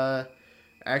 cool.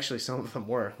 Actually, some of them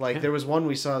were. Like, there was one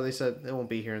we saw, they said, it won't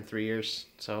be here in 3 years,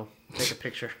 so take a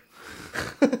picture.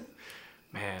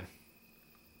 Man.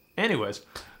 Anyways,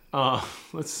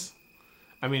 let's...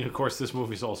 I mean, of course, this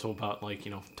movie's also about, like,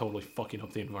 you know, totally fucking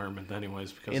up the environment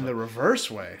anyways, because... In the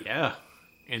reverse way. Yeah.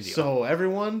 In the So,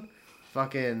 everyone,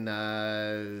 fucking,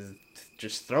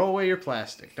 just throw away your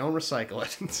plastic. Don't recycle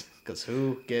it. Because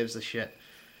who gives a shit?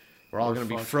 We're all going to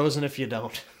be fucked. frozen if you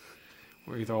don't.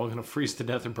 We're either all going to freeze to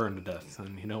death or burn to death.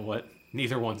 And you know what?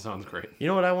 Neither one sounds great. You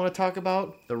know what I want to talk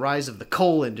about? The rise of the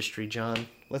coal industry, John.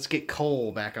 Let's get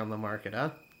coal back on the market,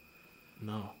 huh?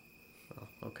 No.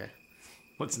 Oh, okay.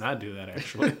 Let's not do that,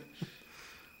 actually.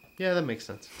 Yeah, that makes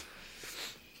sense.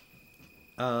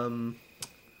 You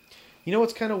know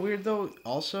what's kind of weird though?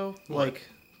 Also, like,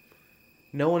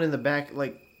 no one in the back,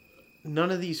 like,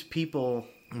 none of these people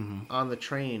on the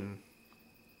train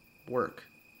work.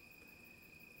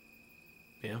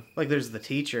 Yeah. Like, there's the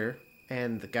teacher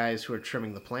and the guys who are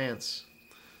trimming the plants,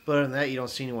 but other than that, you don't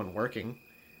see anyone working.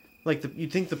 Like,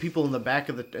 you'd think the people in the back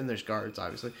of the... And there's guards,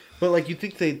 obviously. But, like, you'd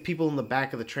think the people in the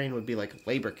back of the train would be, like,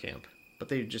 labor camp. But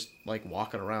they're just, like,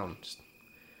 walking around.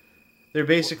 They're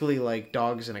basically, like,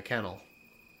 dogs in a kennel.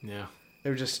 Yeah.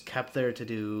 They're just kept there to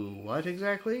do what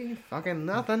exactly? Fucking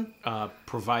nothing.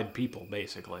 Provide people,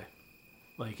 basically.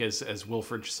 Like, as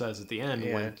Wilford says at the end.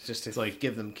 Yeah, when just to, it's like,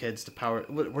 give them kids to power...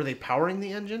 Were they powering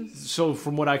the engine? So,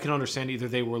 from what I can understand, either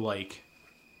they were, like...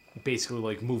 Basically,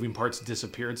 like, moving parts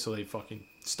disappeared, so they fucking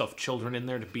stuffed children in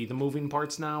there to be the moving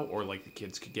parts now, or, like, the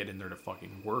kids could get in there to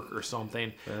fucking work or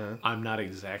something. I'm not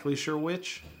exactly sure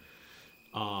which.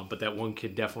 But that one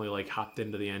kid definitely, like, hopped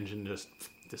into the engine, just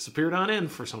disappeared on in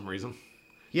for some reason.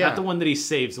 Yeah. Not the one that he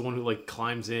saves, the one who, like,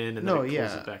 climbs in and then it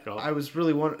pulls it back up. I was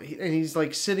really wondering... And he's,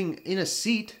 like, sitting in a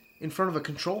seat in front of a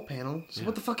control panel. So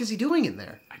what the fuck is he doing in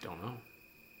there? I don't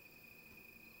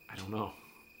know.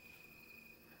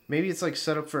 Maybe it's, like,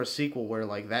 set up for a sequel where,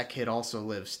 like, that kid also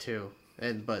lives, too.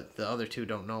 But the other two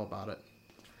don't know about it.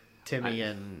 Timmy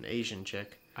and Asian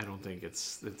chick. I don't think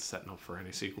it's setting up for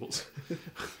any sequels.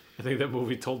 I think that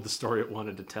movie told the story it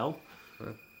wanted to tell.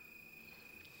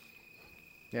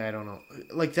 Yeah, I don't know.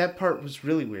 Like, that part was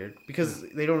really weird because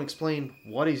they don't explain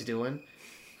what he's doing.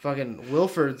 Fucking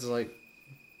Wilford's like,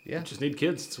 yeah. Just need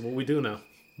kids. It's what we do now.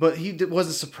 But he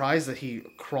wasn't surprised that he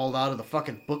crawled out of the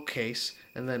fucking bookcase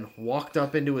and then walked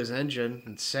up into his engine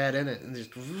and sat in it and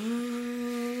just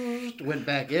went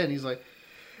back in. He's like,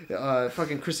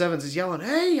 fucking Chris Evans is yelling,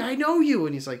 "Hey, I know you!"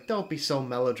 And he's like, "Don't be so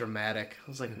melodramatic." I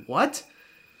was like, what?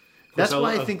 That's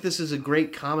why I think this is a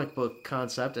great comic book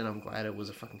concept, and I'm glad it was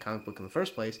a fucking comic book in the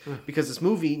first place, because this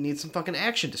movie needs some fucking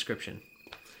action description.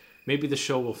 Maybe the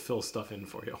show will fill stuff in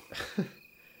for you.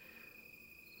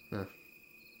 Huh.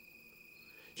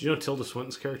 Did you know Tilda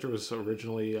Swinton's character was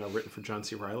originally written for John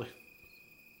C. Reilly?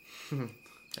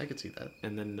 I could see that.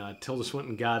 And then Tilda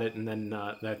Swinton got it, and then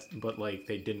but like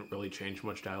they didn't really change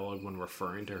much dialogue when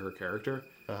referring to her character.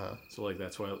 So like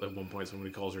that's why at one point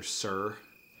somebody calls her Sir.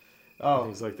 Oh,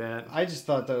 things like that. I just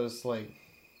thought that was like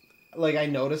I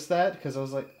noticed that because I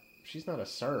was like, she's not a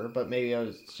sir, but maybe I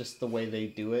was just the way they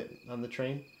do it on the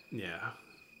train. Yeah.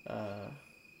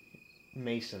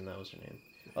 Mason, that was her name.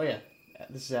 Oh yeah,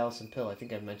 this is Alison Pill. I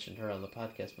think I mentioned her on the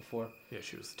podcast before. Yeah,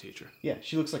 she was the teacher. Yeah,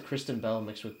 she looks like Kristen Bell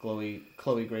mixed with Chloe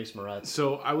Grace Moretz.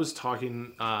 So I was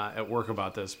talking at work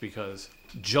about this because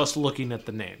just looking at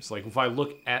the names, like if I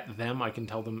look at them, I can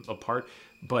tell them apart.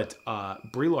 But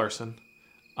Brie Larson,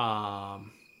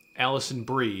 Alison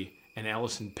Brie, and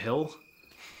Alison Pill,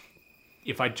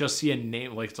 if I just see a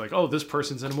name, like it's like, oh, this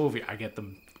person's in a movie, I get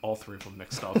them, all three of them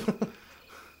mixed up.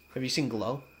 Have you seen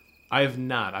Glow? I have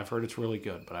not. I've heard it's really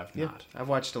good, but I've not. I've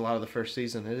watched a lot of the first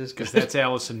season. It is good. Because that's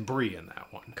Alison Brie in that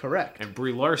one. Correct. And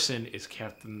Brie Larson is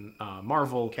Captain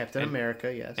Marvel. Captain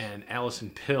America, yes. And Alison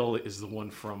Pill is the one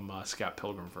from Scott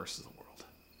Pilgrim vs. the World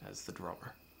as the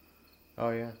drummer.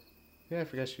 Oh, yeah. Yeah, I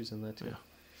forgot she was in that, too.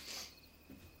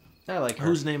 Yeah. I like her.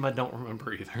 Whose name I don't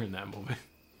remember either in that movie.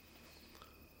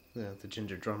 Yeah, the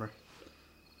ginger drummer.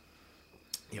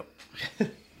 Yep.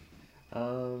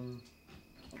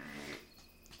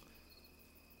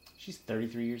 She's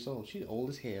 33 years old. She's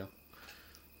old as hell.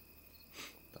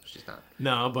 No, she's not.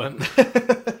 No,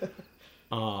 but...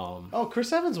 Oh,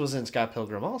 Chris Evans was in Scott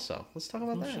Pilgrim also. Let's talk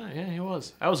about that. Yeah, he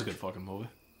was. That was a good fucking movie.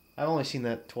 I've only seen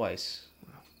that twice.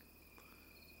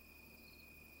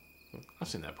 I've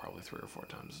seen that probably 3 or 4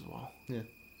 times as well. Yeah.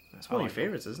 It's one of your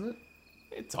favorites, isn't it?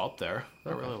 It's up there.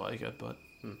 Okay. I really like it, but...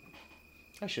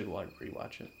 I should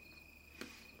rewatch it.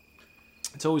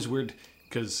 It's always weird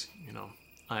because, you know,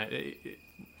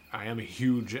 I am a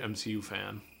huge MCU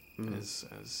fan, as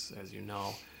you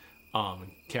know.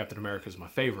 Captain America is my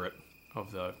favorite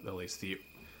of at least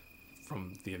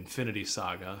from the Infinity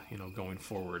Saga, you know, going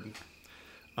forward.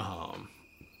 I'm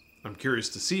curious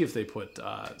to see if they put,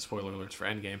 spoiler alerts for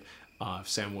Endgame, if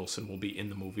Sam Wilson will be in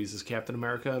the movies as Captain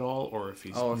America at all, or if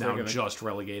he's now just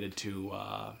relegated to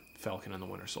Falcon and the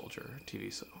Winter Soldier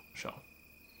TV show.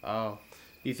 Oh.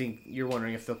 You're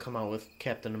wondering if they'll come out with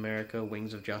Captain America,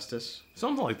 Wings of Justice?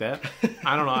 Something like that.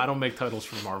 I don't know. I don't make titles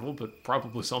for Marvel, but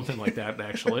probably something like that,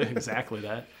 actually. Exactly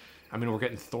that. I mean, we're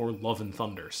getting Thor Love and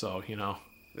Thunder, so, you know.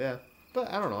 Yeah. But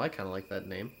I don't know. I kind of like that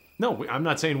name. No, I'm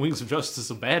not saying Wings of Justice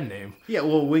is a bad name. Yeah,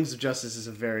 well, Wings of Justice is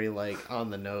a very,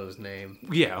 on-the-nose name.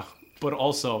 Yeah, but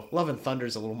also... Love and Thunder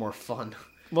is a little more fun.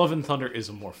 Love and Thunder is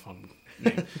a more fun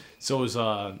name. So is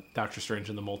Doctor Strange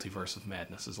in the Multiverse of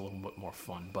Madness is a little bit more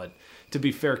fun. But to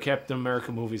be fair, Captain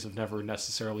America movies have never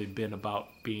necessarily been about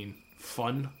being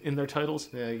fun in their titles.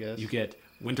 Yeah, I guess. You get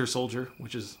Winter Soldier,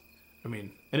 which is, I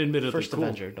mean, an admittedly First cool.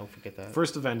 Avenger, don't forget that.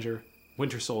 First Avenger,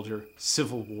 Winter Soldier,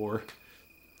 Civil War.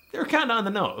 They're kind of on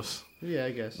the nose. Yeah,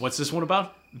 I guess. What's this one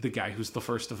about? The guy who's the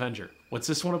first Avenger. What's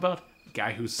this one about?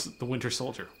 Guy who's the Winter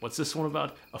Soldier. What's this one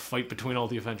about? A fight between all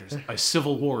the Avengers. A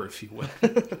civil war, if you will.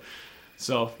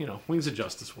 So, you know, Wings of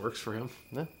Justice works for him.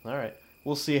 Yeah, all right.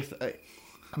 We'll see if...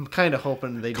 I'm kind of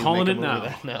hoping they do Calling make a it movie now.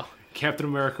 that now. Captain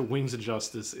America Wings of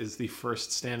Justice is the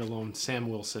first standalone Sam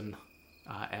Wilson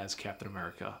as Captain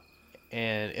America.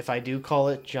 And if I do call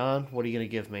it, John, what are you going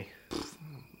to give me?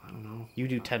 I don't know. You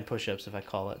do 10 push-ups if I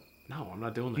call it. No, I'm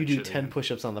not doing that. You do shit 10 again.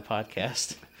 push-ups on the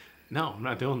podcast. No, I'm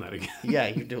not doing that again. Yeah,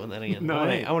 you're doing that again. No, I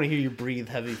ain't. I want to hear you breathe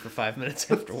heavy for 5 minutes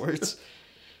afterwards.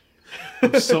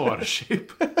 I'm so out of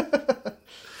shape.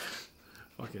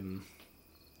 Fucking.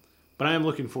 But I am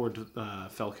looking forward to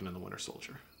Falcon and the Winter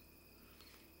Soldier.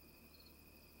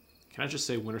 Can I just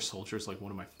say Winter Soldier is like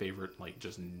one of my favorite, like,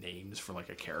 just names for like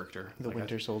a character? The like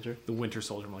Winter Soldier? The Winter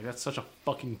Soldier. I'm like, that's such a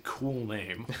fucking cool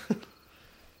name.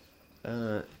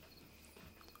 I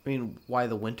mean, why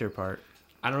the winter part?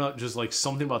 I don't know, just like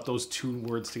something about those two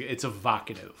words together. It's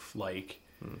evocative. Like,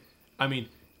 I mean,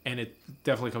 and it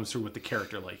definitely comes through with the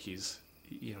character. Like he's,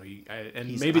 you know, and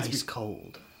He's maybe ice it's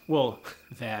cold. well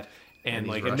that, And he's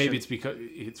like, and maybe Russian? it's because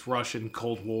it's Russian,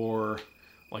 Cold War,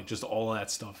 like just all of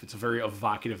that stuff. It's a very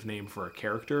evocative name for a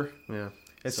character. Yeah.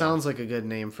 It sounds like a good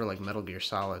name for like Metal Gear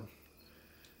Solid.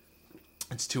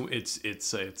 It's too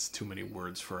many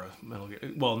words for a Metal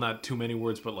Gear. Well, not too many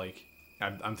words, but like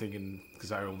I'm thinking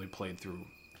because I only played through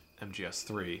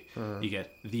MGS3. You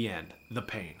get the end, the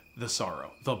pain, the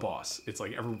sorrow, the boss. It's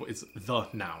like it's the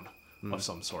noun of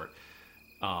some sort.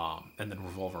 And then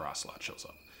Revolver Ocelot shows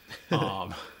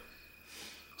up.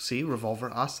 See,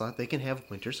 Revolver Ocelot, they can have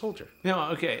Winter Soldier. Yeah,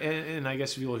 okay, and I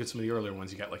guess if you look at some of the earlier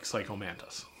ones, you got like Psycho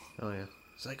Mantis. Oh yeah,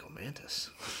 Psycho Mantis.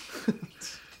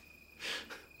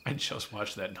 I just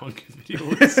watched that donkey video.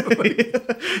 Recently.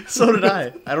 So did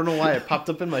I. I don't know why it popped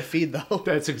up in my feed though.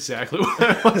 That's exactly what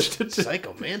I watched it.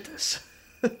 Psycho Mantis.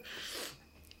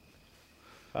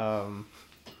 That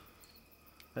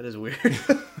is weird.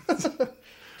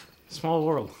 Small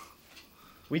world.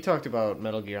 We talked about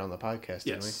Metal Gear on the podcast,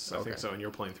 didn't we? Yes, I think so. And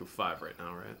you're playing through 5 right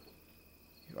now,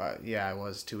 right? Yeah, I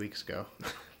was 2 weeks ago. I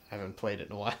haven't played it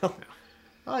in a while. Yeah.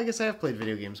 Well, I guess I have played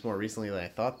video games more recently than I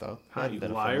thought, though. Hi, you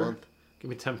liar. Give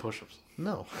me 10 push-ups.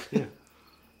 No. Yeah.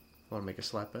 Want to make a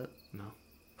slap bet? No.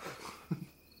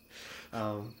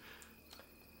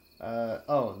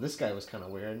 This guy was kind of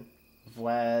weird.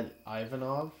 Vlad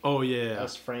Ivanov. Oh, yeah.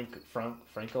 As Franco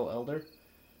Elder.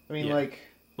 I mean, Yeah.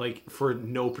 Like, for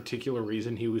no particular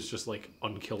reason, he was just, like,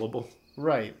 unkillable.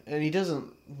 Right. And he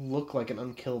doesn't look like an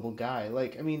unkillable guy.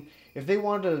 Like, I mean, if they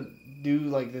wanted to do,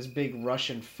 like, this big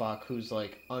Russian fuck who's,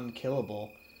 like,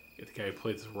 unkillable... The guy who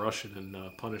played this Russian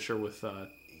in Punisher with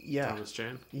Thomas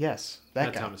Jane? Yes, that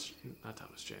not guy. Not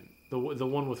Thomas Jane. The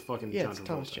one with fucking Yeah, John it's Travolta.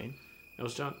 Thomas Jane. That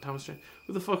was Thomas Jane?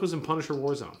 Who the fuck was in Punisher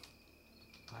Warzone?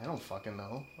 I don't fucking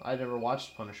know. I never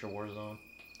watched Punisher Warzone.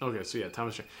 Okay, so yeah,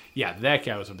 Thomas Jane. Yeah, that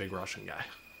guy was a big Russian guy.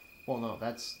 Well, no,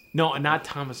 that's... No, not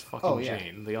Thomas fucking yeah.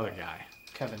 Jane. The other guy.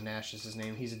 Kevin Nash is his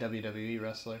name. He's a WWE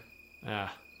wrestler. Yeah.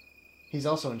 He's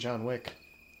also in John Wick.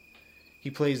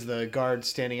 He plays the guard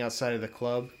standing outside of the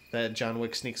club that John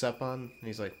Wick sneaks up on. And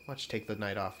he's like, why don't you take the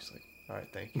night off? He's like, all right,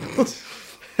 thank you.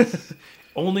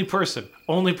 Only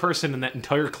person in that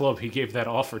entire club he gave that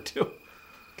offer to.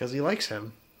 Because he likes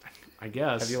him. I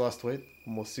guess. Have you lost weight?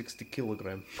 Almost 60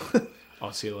 kilogram. Oh,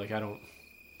 see, like, I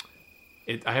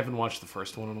haven't watched the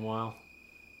first one in a while.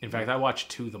 In fact, I watched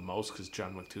 2 the most because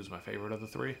John Wick 2 is my favorite of the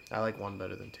 3. I like 1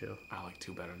 better than 2. I like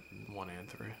 2 better than 1 and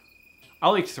 3. I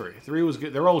like 3. 3 was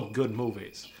good. They're all good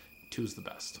movies. 2's the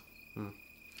best.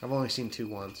 I've only seen 2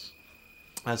 once.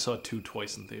 I saw 2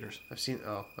 twice in theaters. I've seen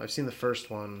the first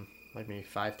one like maybe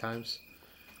 5 times.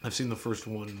 I've seen the first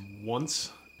one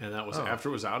once, and that was after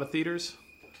it was out of theaters.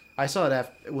 I saw it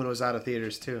when it was out of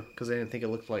theaters too, because I didn't think it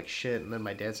looked like shit. And then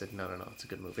my dad said, "No, it's a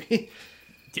good movie."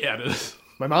 Yeah, it is.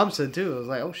 My mom said too. I was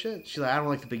like, "Oh shit." She's like, "I don't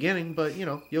like the beginning, but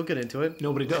you'll get into it."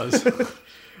 Nobody does.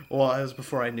 Well, it was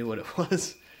before I knew what it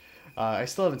was. I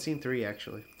still haven't seen 3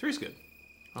 actually. 3's good.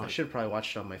 I should have probably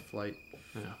watched it on my flight.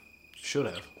 Yeah, should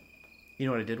have. You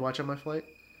know what I did watch on my flight?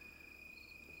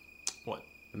 What?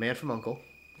 The Man from U.N.C.L.E.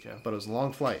 Okay. But it was a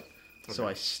long flight. Okay. So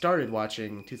I started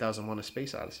watching 2001: A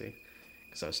Space Odyssey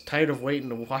because I was tired of waiting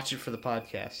to watch it for the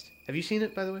podcast. Have you seen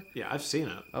it, by the way? Yeah, I've seen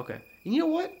it. Okay. And you know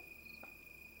what?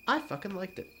 I fucking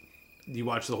liked it. You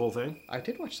watched the whole thing? I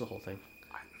did watch the whole thing.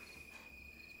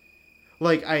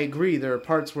 Like, I agree, there are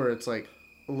parts where it's, like,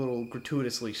 a little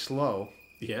gratuitously slow.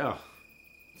 Yeah.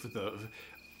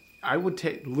 I would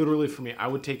take, literally for me, I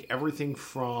would take everything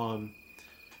from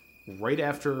right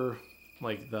after,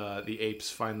 like, the apes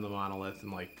find the monolith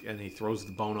and he throws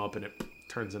the bone up and it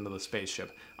turns into the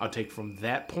spaceship. I'll take from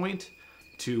that point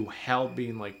to Hal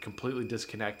being, like, completely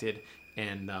disconnected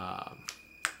and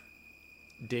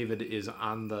David is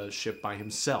on the ship by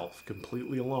himself,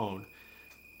 completely alone.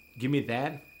 Give me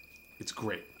that. It's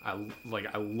great. I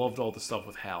loved all the stuff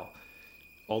with Hal.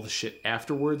 All the shit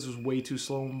afterwards was way too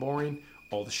slow and boring.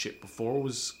 All the shit before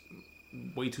was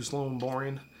way too slow and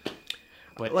boring.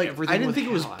 But like, everything I didn't with think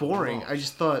it was Hal, boring. I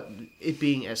just thought it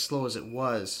being as slow as it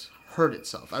was hurt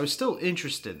itself. I was still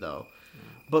interested though,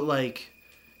 but like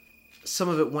some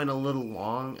of it went a little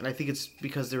long, and I think it's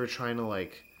because they were trying to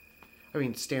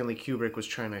Stanley Kubrick was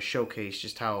trying to showcase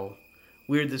just how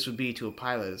weird this would be to a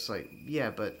pilot. It's like,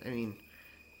 yeah, but I mean,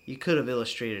 you could have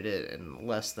illustrated it in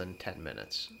less than 10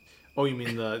 minutes. Oh, you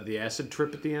mean the acid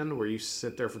trip at the end where you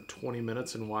sit there for 20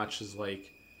 minutes and watch as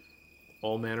like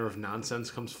all manner of nonsense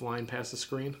comes flying past the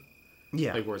screen?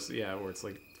 Yeah. Like where it's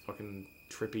like fucking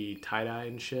trippy tie-dye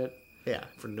and shit. Yeah.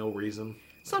 For no reason.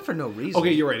 It's not for no reason.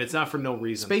 Okay, you're right. It's not for no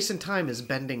reason. Space and time is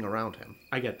bending around him.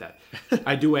 I get that.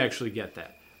 I do actually get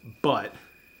that. But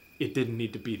it didn't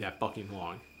need to be that fucking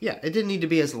long. Yeah, it didn't need to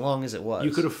be as long as it was.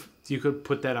 You could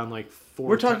put that on like 4.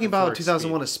 We're talking about 4x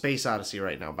 2001: speed. A Space Odyssey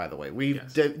right now. By the way, we've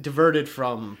Yes. diverted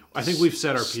from. I think we've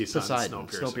said our piece on Poseidon,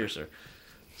 Snowpiercer.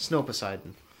 Snow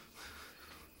Poseidon,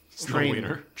 Snow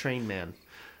Wiener. Train Man.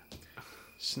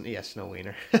 Snow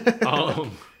Wiener.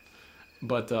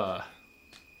 But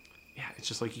yeah, it's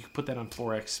just like you could put that on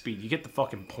 4x speed. You get the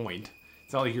fucking point.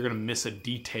 It's not like you're gonna miss a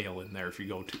detail in there if you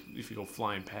go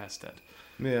flying past it.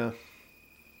 Yeah.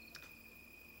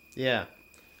 Yeah.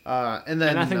 And then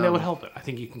And I think that would help it. I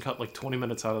think you can cut like 20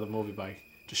 minutes out of the movie by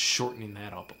just shortening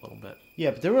that up a little bit.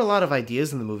 Yeah, but there were a lot of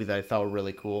ideas in the movie that I thought were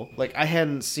really cool. Like I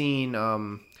hadn't seen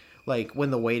like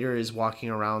when the waiter is walking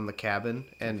around the cabin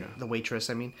and the waitress,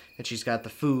 I mean, and she's got the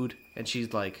food and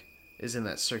she's like is in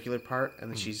that circular part and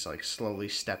then she's like slowly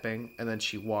stepping and then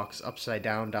she walks upside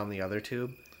down the other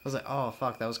tube. I was like, "Oh,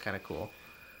 fuck, that was kind of cool."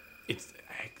 I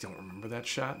don't remember that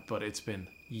shot, but it's been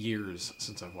years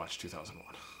since I've watched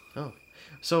 2001. Oh.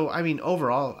 So, I mean,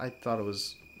 overall, I thought it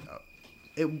was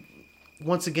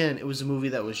once again, it was a movie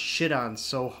that was shit on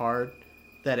so hard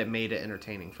that it made it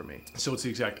entertaining for me. So it's the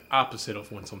exact opposite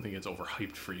of when something gets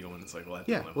overhyped for you and it's like, well,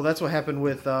 Yeah, well, that's what happened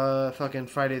with fucking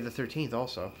Friday the 13th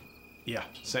also. yeah,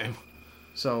 same.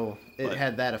 So it But-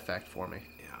 had that effect for me.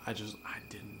 Yeah, I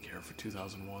didn't care for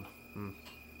 2001.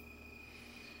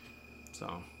 So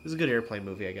It was a good airplane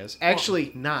movie, I guess.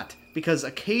 Actually, not. Because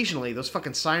occasionally those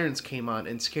fucking sirens came on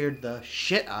and scared the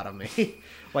shit out of me.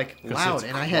 Like, 'cause loud. it's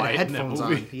And I had quiet in that headphones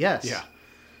movie. on. Yes. Yeah.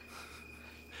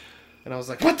 And I was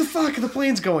like, what the fuck? The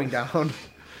plane's going down.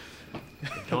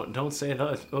 Don't say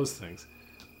those things.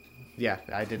 Yeah,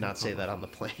 I did not say that on the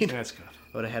plane. That's good.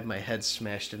 I would have had my head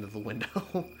smashed into the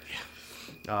window.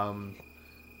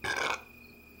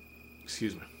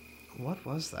 Excuse me. What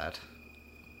was that?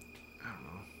 I don't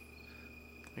know.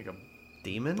 Like a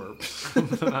Demon? burp.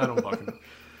 I don't fucking know.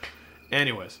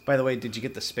 Anyways, By the way, did you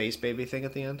get the space baby thing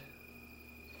at the end?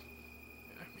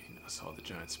 I mean, I saw the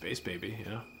giant space baby.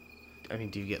 Yeah. I mean,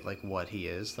 do you get, like, what he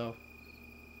is, though?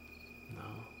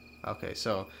 No. Okay,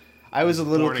 so I was a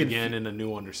little Born again in a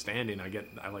new understanding. I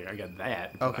get that.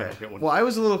 But I Okay. don't get what- Well, I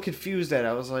was a little confused at it.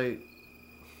 I was like,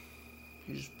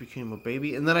 he just became a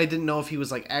baby, and then I didn't know if he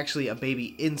was like actually a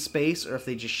baby in space or if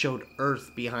they just showed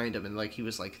Earth behind him and like he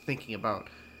was like thinking about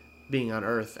being on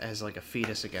Earth as like a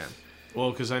fetus again.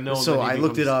 well, because I know. So that he I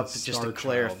looked it becomes up the just to Star Child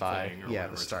clarify. thing, or Yeah, whatever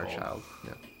the it's Star called. Child.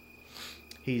 Yeah.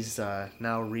 He's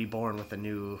now reborn with a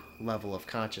new level of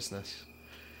consciousness.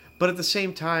 But at the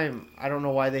same time, I don't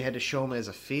know why they had to show him as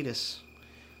a fetus.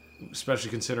 Especially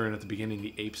considering at the beginning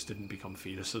the apes didn't become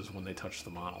fetuses when they touched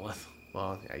the monolith.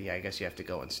 Well, yeah, I guess you have to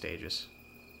go in stages.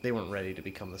 They weren't ready to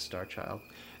become the Star Child.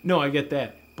 No, I get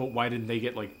that, but why didn't they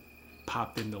get like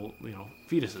popped into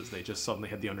fetuses? They just suddenly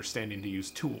had the understanding to use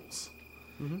tools.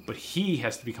 Mm-hmm. But he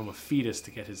has to become a fetus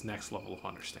to get his next level of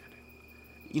understanding.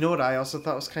 You know what I also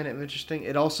thought was kind of interesting?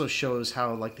 It also shows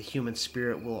how like the human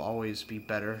spirit will always be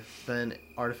better than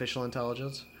artificial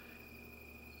intelligence.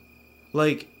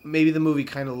 Like maybe the movie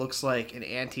kind of looks like an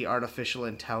anti-artificial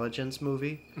intelligence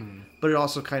movie, but it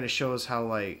also kind of shows how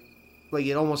like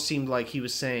it almost seemed like he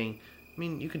was saying, I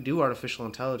mean, you can do artificial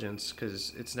intelligence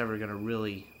because it's never going to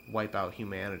really wipe out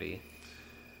humanity.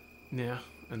 Yeah,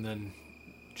 and then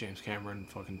James Cameron,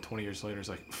 fucking 20 years later, is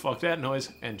like, fuck that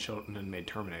noise, and made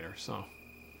Terminator. So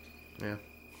Yeah.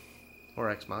 Or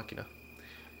Ex Machina.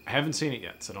 I haven't seen it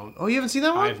yet, so don't. Oh, you haven't seen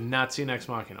that one? I've not seen Ex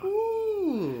Machina.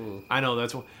 Ooh. I know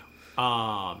that's what.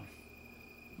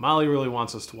 Molly really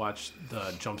wants us to watch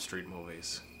the Jump Street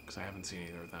movies because I haven't seen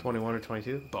either of them. 21 or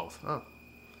 22? Both. Oh.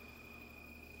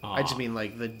 I just mean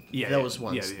like yeah, those yeah,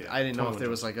 ones. yeah. I didn't know if 21 there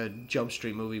was like a Jump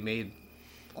Street movie made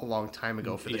a long time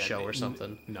ago for the Yeah, show or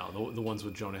something. No, the ones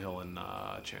with Jonah Hill and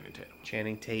Channing Tatum.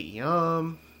 Channing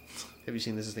Tatum. Have you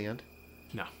seen This Is the End?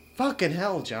 No. Fucking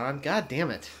hell, John. God damn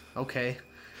it. Okay.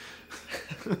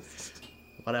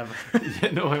 Whatever.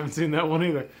 Yeah, no, I haven't seen that one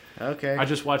either. Okay. I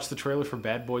just watched the trailer for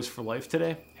Bad Boys for Life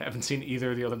today. Haven't seen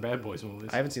either of the other Bad Boys movies.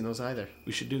 I haven't seen those either.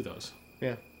 We should do those.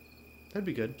 Yeah. That'd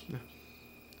be good. Yeah.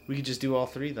 We could just do all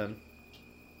three then.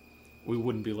 We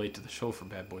wouldn't be late to the show for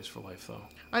Bad Boys for Life, though.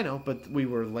 I know, but we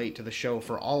were late to the show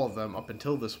for all of them up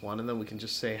until this one, and then we can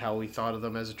just say how we thought of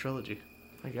them as a trilogy.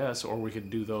 I guess, or we could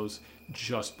do those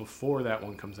just before that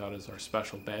one comes out as our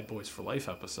special Bad Boys for Life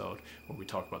episode, where we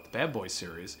talk about the Bad Boys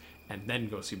series, and then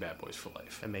go see Bad Boys for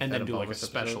Life, And make then that a do like a bonus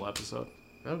special episode.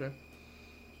 Okay.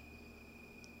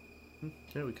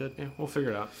 Yeah, we could. Yeah, we'll figure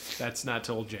it out. That's not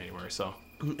till January, so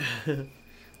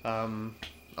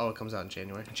Oh, it comes out in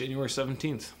January. January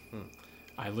 17th.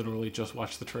 I literally just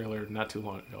watched the trailer not too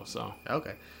long ago, so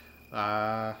Okay.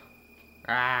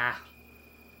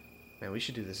 Man, we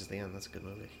should do This Is the End. That's a good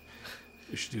movie.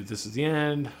 We should do This Is the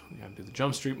End. We gotta do the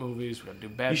Jump Street movies. We gotta do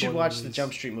Bad Boy You should watch the movies.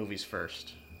 Jump Street movies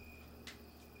first.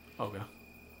 Okay.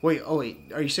 Wait,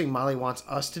 are you saying Molly wants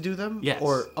us to do them? Yes.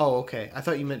 Or, oh, okay. I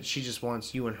thought you meant she just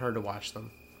wants you and her to watch them.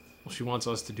 Well, she wants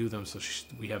us to do them so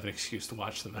we have an excuse to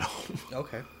watch them at home.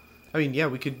 Okay. I mean, yeah,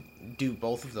 we could do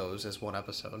both of those as one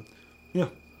episode. Yeah.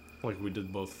 Like we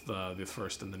did both the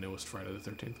first and the newest Friday the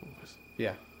 13th movies.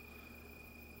 Yeah.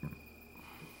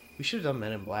 We should have done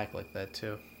Men in Black like that,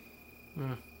 too.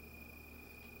 Yeah.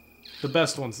 The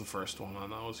best one's the first one on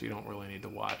those. You don't really need to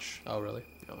watch Oh, really?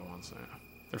 the other ones. Yeah.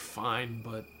 They're fine,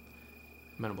 but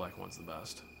Men in Black one's the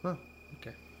best. Oh,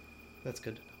 okay. That's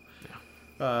good to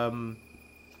Yeah. know.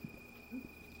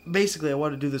 Basically, I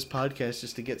want to do this podcast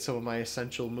just to get some of my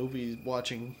essential movies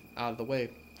watching out of the way.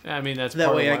 I mean, that's That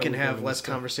part of way I why can we're have doing less this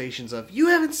stuff. conversations of, you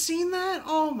haven't seen that?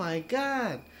 Oh my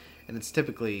god. And it's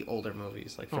typically older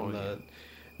movies, like from Oh, the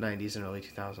 90s and early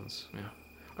 2000s. Yeah.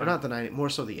 Or not the 90s, more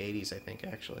so the 80s, I think,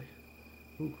 actually.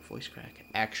 Ooh, voice crack.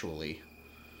 Actually.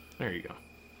 There you go.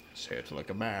 Say it like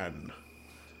a man.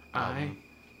 I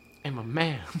am a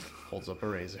man. Holds up a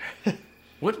razor.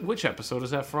 Which episode is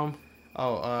that from?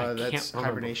 Oh, can't that's remember.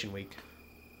 Hibernation Week.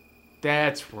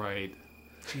 That's right.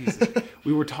 Jesus.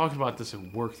 We were talking about this at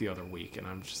work the other week, and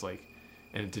I'm just like,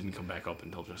 and it didn't come back up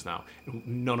until just now.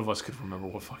 None of us could remember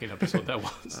what fucking episode that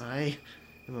was. I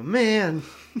am a man.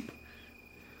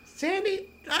 Sandy,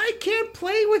 I can't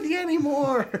play with you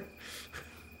anymore.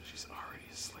 She's already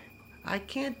asleep. I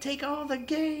can't take all the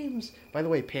games. By the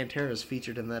way, Pantera is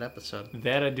featured in that episode.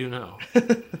 That I do know.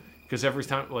 Because every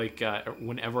time, like,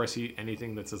 whenever I see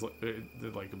anything that says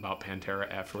like about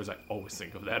Pantera afterwards, I always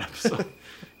think of that episode.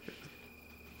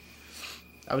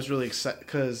 I was really excited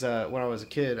because when I was a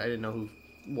kid, I didn't know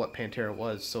what Pantera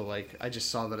was. So, like, I just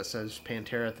saw that it says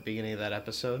Pantera at the beginning of that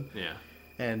episode. Yeah.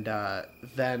 And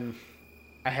then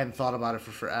I hadn't thought about it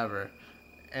for forever.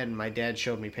 And my dad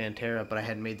showed me Pantera, but I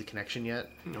hadn't made the connection yet.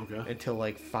 Okay. Until,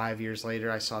 like, 5 years later,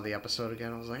 I saw the episode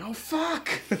again. I was like, oh, fuck!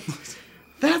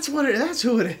 That's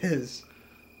who it is.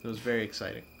 It was very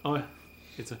exciting. Oh, yeah.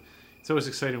 It's always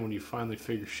exciting when you finally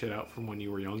figure shit out from when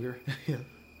you were younger. Yeah.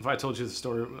 If I told you the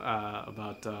story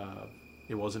about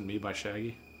It Wasn't Me by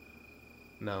Shaggy.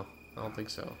 No, I don't think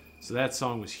so. So that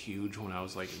song was huge when I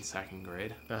was like in second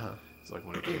grade. Uh-huh. It's like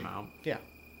when it came out. Yeah.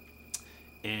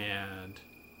 And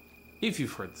if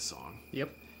you've heard the song,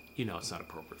 Yep. you know it's not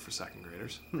appropriate for second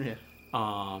graders. Yeah.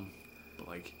 But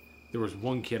like there was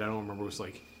one kid I don't remember was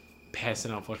like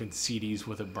passing out fucking CDs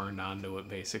with it burned onto it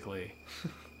basically.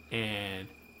 And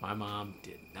my mom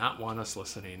did not want us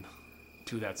listening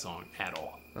to that song at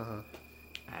all. Uh-huh.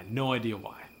 I had no idea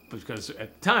why. Because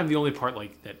at the time, the only part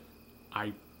like that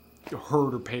I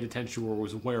heard or paid attention to or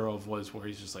was aware of was where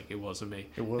he's just like, it wasn't me.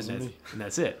 It wasn't me. And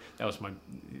that's it. That was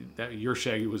your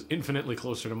Shaggy was infinitely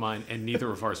closer to mine, and neither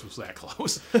of ours was that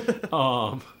close.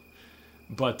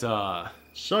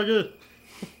 Shaggy.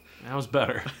 That was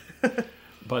better.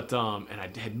 But, and I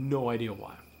had no idea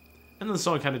why. And then the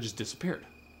song kind of just disappeared.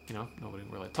 You know, nobody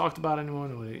really talked about it anymore.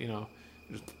 Nobody, you know,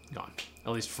 just gone.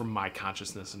 At least from my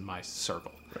consciousness and my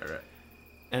circle. Right.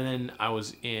 And then I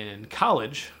was in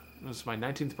college. It was my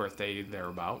 19th birthday,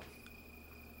 thereabout.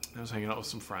 I was hanging out with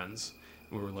some friends.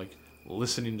 We were, like,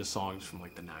 listening to songs from,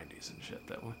 like, the 90s and shit.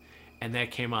 And that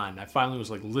came on. I finally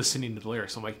was, like, listening to the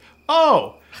lyrics. I'm like,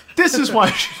 oh, this is why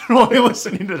I should only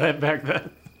listening to that back then.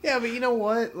 Yeah, but you know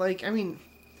what? Like, I mean,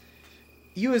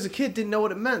 you as a kid didn't know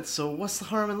what it meant, so what's the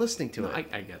harm in listening to it?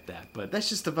 I get that, but That's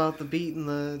just about the beat and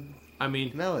the I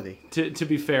mean, melody. to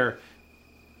be fair,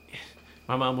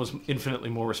 my mom was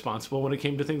infinitely more responsible when it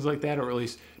came to things like that, or at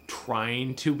least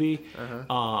trying to be.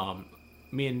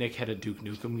 Me and Nick had a Duke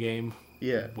Nukem game.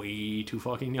 Yeah. Way too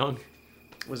fucking young.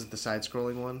 Was it the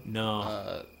side-scrolling one?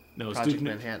 No. No, it was Project Duke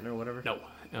Manhattan or whatever? No.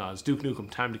 It was Duke Nukem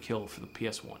Time to Kill for the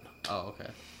PS1. Oh,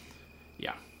 okay.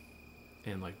 Yeah.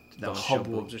 And like That the was show hub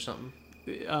boobs or something?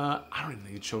 I don't even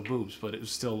think it showed boobs, but it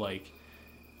was still like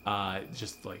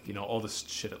just like, you know, all this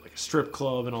shit at like a strip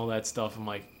club and all that stuff. I'm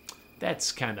like,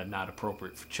 that's kind of not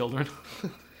appropriate for children.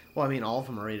 Well, I mean, all of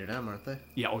them are rated M, aren't they?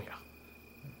 Yeah, oh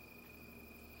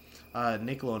yeah.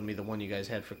 Nick loaned me the one you guys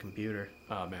had for computer.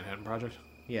 Manhattan Project?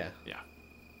 Yeah. Yeah.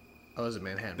 Oh, was it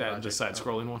Manhattan That Project? the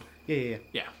side-scrolling one? Yeah.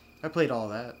 Yeah. I played all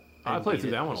that. I didn't played beat through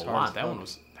it that one as a hard lot. as That fuck. one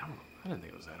was I didn't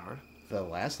think it was that hard. The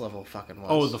last level fucking was.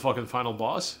 Oh, the fucking final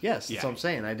boss? Yes, Yeah. that's what I'm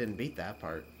saying. I didn't beat that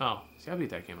part. Oh, see, I beat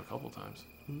that game a couple times.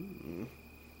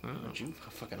 Aren't you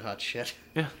fucking hot shit?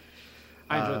 Yeah.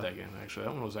 I enjoyed that game, actually.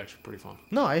 That one was actually pretty fun.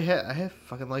 No, I had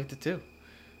fucking liked it too.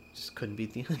 Just couldn't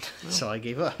beat the end, so I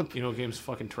gave up. You know what game's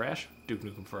fucking trash? Duke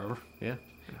Nukem Forever. Yeah,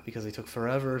 because they took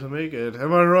forever to make it.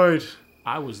 Am I right?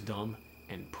 I was dumb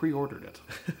and pre-ordered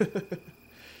it.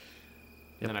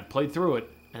 And then I played through it,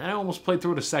 and I almost played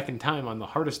through it a second time on the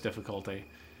hardest difficulty,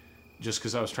 just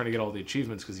because I was trying to get all the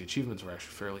achievements, because the achievements were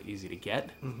actually fairly easy to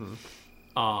get. And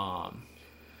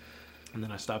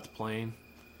then I stopped playing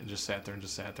and just sat there,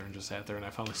 and I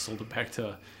finally sold it back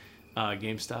to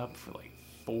GameStop for like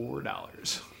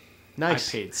 $4. Nice.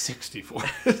 I paid $60 for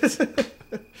it.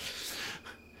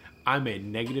 I made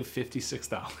negative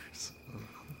 $56.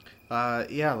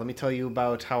 Yeah, let me tell you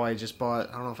about how I just bought.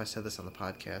 I don't know if I said this on the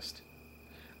podcast.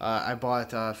 I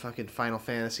bought fucking Final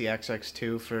Fantasy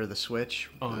XX2 for the Switch.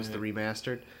 It was the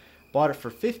remastered. Bought it for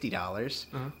 $50.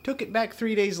 Took it back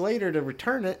 3 days later to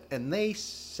return it, and they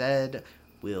said,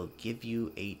 "We'll give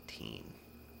you 18."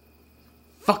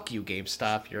 Fuck you,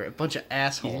 GameStop. You're a bunch of You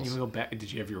assholes. didn't even go back.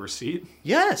 Did you have your receipt?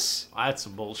 Yes. That's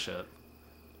some bullshit.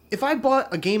 If I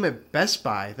bought a game at Best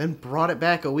Buy, then brought it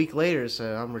back a week later,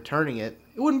 so I'm returning it,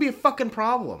 it wouldn't be a fucking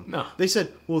problem. No. They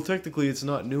said, well, technically it's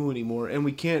not new anymore, and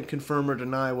we can't confirm or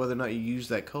deny whether or not you used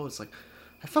that code. It's like,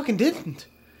 I fucking didn't.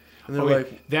 And they're Okay,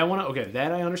 like, that one. Okay,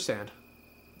 that I understand.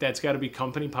 That's got to be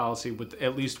company policy with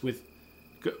at least with.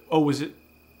 Oh, is it?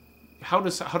 How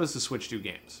does the Switch do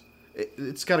games?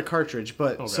 it's got a cartridge,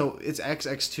 but so it's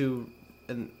XX2,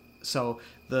 and so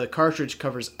the cartridge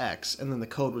covers X, and then the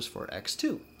code was for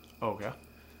X2. Okay.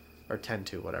 Or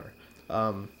 10-2, whatever.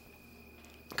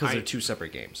 Because they're two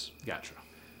separate games. Gotcha.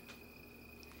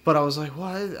 But I was like,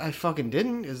 what? I fucking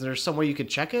didn't. Is there some way you could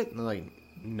check it? And they're like,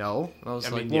 no. I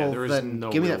was like, well, there is then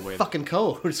no give me real that way fucking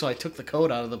code. So I took the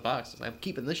code out of the box. I'm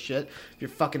keeping this shit. If you're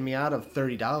fucking me out of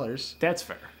 $30. That's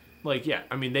fair. Like, yeah,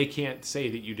 I mean, they can't say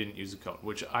that you didn't use the code,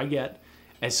 which I get.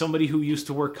 As somebody who used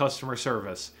to work customer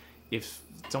service, if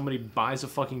somebody buys a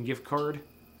fucking gift card,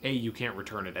 you can't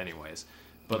return it anyways.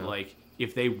 But, like,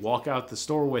 if they walk out the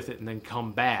store with it and then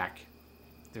come back,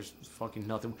 there's fucking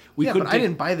nothing. I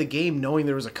didn't buy the game knowing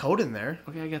there was a code in there.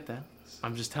 Okay, I get that.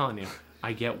 I'm just telling you.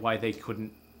 I get why they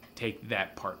couldn't take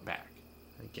that part back.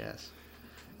 I guess.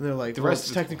 And they're like, The well, rest it's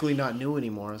is- technically not new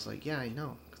anymore. I was like, yeah, I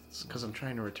know. It's because I'm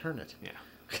trying to return it.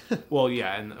 Yeah. Well,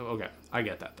 yeah, and okay, I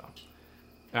get that though.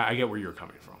 I get where you're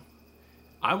coming from.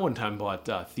 I one time bought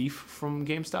Thief from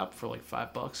GameStop for like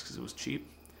 $5 because it was cheap.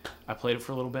 I played it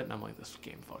for a little bit and I'm like, this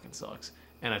game fucking sucks.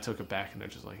 And I took it back and they're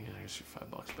just like, yeah, here's your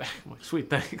 $5 back. I'm like, sweet,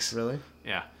 thanks. Really?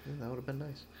 Yeah. Yeah, that would have been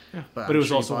nice. Yeah. But it I'm was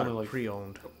sure you also bought one of it like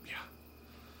pre-owned. Yeah.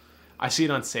 I see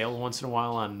it on sale once in a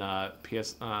while on the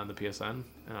PSN,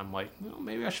 and I'm like, well,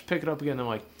 maybe I should pick it up again. And I'm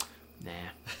like,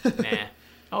 nah.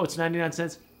 Oh, it's 99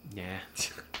 cents. Nah.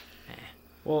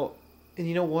 Well, and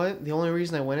you know what? The only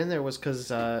reason I went in there was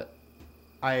because I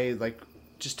like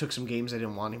just took some games I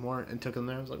didn't want anymore and took them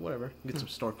there. I was like, whatever, get some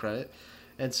store credit.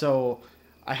 And so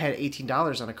I had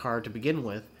 $18 on a card to begin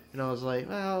with, and I was like,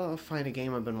 well, I'll find a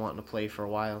game I've been wanting to play for a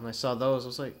while. And I saw those. I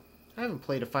was like, I haven't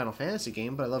played a Final Fantasy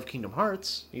game, but I love Kingdom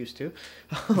Hearts. Used to.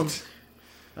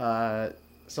 So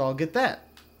I'll get that.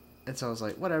 And so I was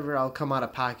like, whatever, I'll come out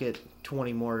of pocket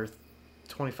 $25,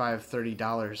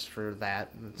 $30 for that.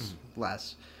 And it's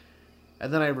less.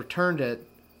 And then I returned it,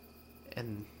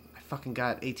 and I fucking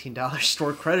got $18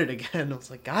 store credit again. I was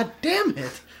like, God damn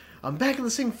it. I'm back in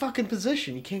the same fucking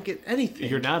position. You can't get anything.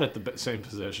 You're not at the same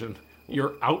position.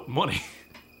 You're out money.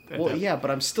 Well, yeah, but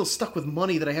I'm still stuck with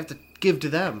money that I have to give to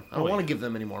them. I don't want to yeah. give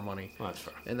them any more money. Well, that's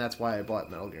fair. And that's why I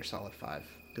bought Metal Gear Solid 5,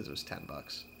 because it was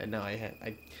 $10. And now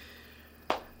and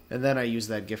then I used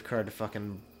that gift card to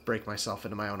fucking break myself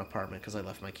into my own apartment because I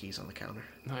left my keys on the counter.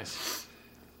 Nice.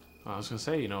 I was gonna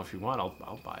say, if you want,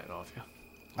 I'll buy it off you.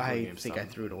 I think I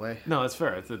threw it away. No, that's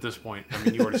fair. At this point, I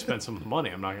mean, you already spent some of the money.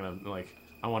 I'm not gonna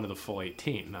I wanted the full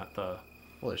 18, not the.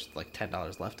 Well, there's like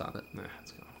 $10 left on it. Nah,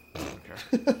 it's gone. I don't care.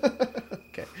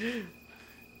 Okay.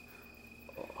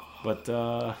 But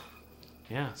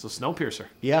yeah. So Snowpiercer.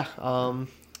 Yeah.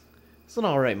 It's an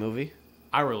alright movie.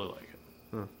 I really like it.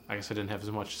 I guess I didn't have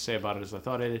as much to say about it as I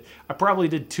thought I did. I probably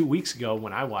did 2 weeks ago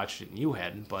when I watched it and you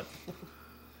hadn't, but.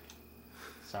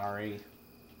 Sorry.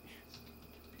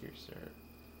 Piercer.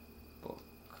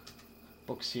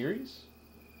 Book series?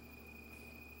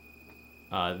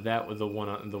 That was the one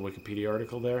on the Wikipedia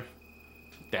article there.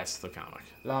 That's the comic.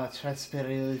 La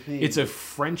Transparency. It's a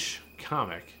French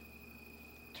comic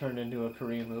Turned into a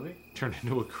Korean movie? turned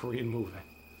into a Korean movie.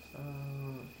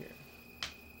 Here.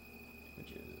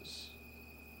 Which is...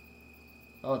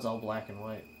 Oh, it's all black and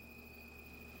white.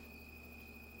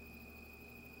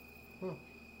 Huh.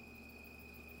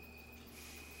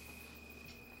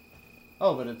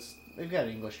 Oh, but they've got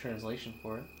an English translation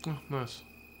for it. Oh, nice.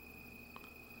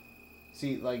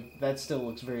 See, like, that still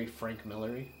looks very Frank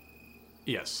Miller-y.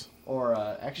 Yes. Or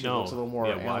actually it looks a little more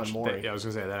Alan Moore. I was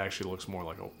gonna say that actually looks more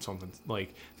like something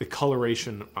like the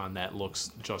coloration on that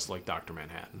looks just like Dr.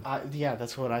 Manhattan. Yeah,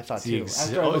 that's what I thought too. After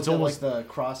After I looked at almost like the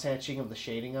cross hatching of the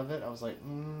shading of it, I was like,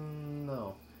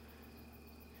 no.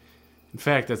 In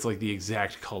fact, that's like the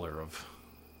exact color of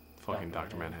fucking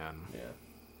Dr. Manhattan. Yeah.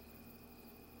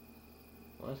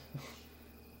 What?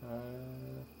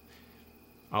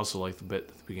 I also like the bit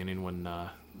at the beginning when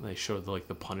they showed like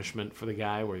the punishment for the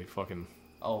guy where he fucking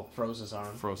froze his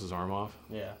arm off.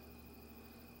 Yeah.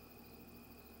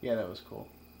 Yeah, that was cool.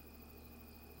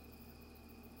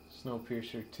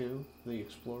 Snowpiercer 2, The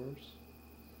Explorers.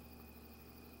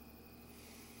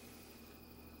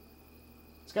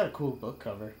 It's got a cool book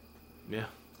cover. Yeah.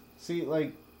 See,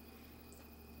 like,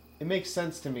 it makes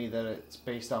sense to me that it's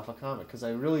based off a comic, because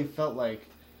I really felt like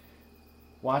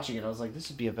watching it, I was like, this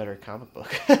would be a better comic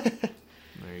book.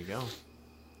 There you go.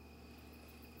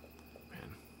 Man.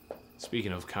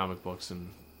 Speaking of comic books, and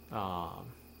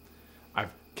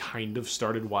I've kind of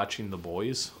started watching The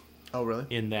Boys. Oh, really?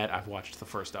 In that I've watched the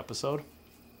first episode.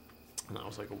 And that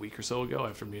was like a week or so ago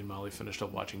after me and Molly finished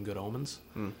up watching Good Omens.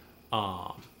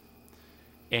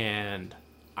 And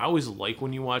I always like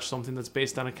when you watch something that's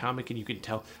based on a comic and you can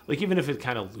tell, like, even if it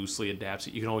kind of loosely adapts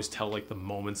it, you can always tell, like, the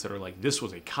moments that are like, this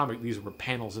was a comic, these were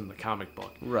panels in the comic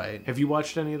book. Right. Have you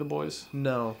watched any of The Boys?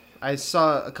 No. I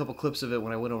saw a couple clips of it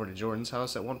when I went over to Jordan's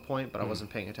house at one point, but I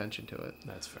wasn't paying attention to it.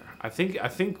 That's fair. I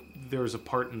think there was a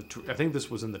part in the I think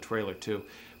this was in the trailer too,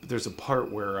 but there's a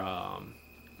part where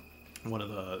one of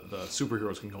the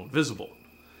superheroes can go invisible,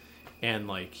 and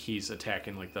like he's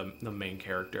attacking like the main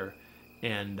character,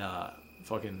 and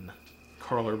fucking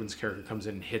Carl Urban's character comes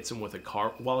in and hits him with a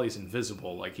car while he's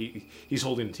invisible. Like he's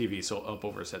holding the TV so up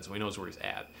over his head, so he knows where he's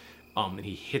at. And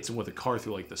he hits him with a car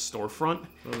through like the storefront,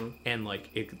 and like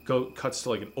it cuts to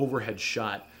like an overhead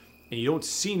shot, and you don't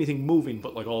see anything moving,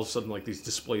 but like all of a sudden like these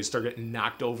displays start getting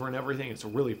knocked over and everything. It's a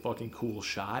really fucking cool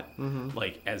shot.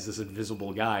 Like as this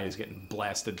invisible guy is getting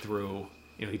blasted through,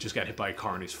 you know, he just got hit by a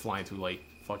car and he's flying through like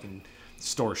fucking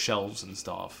store shelves and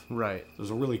stuff. Right. It was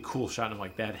a really cool shot, and I'm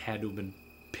like, that had to have been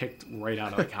picked right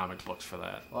out of the comic books for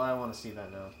that. Well, I want to see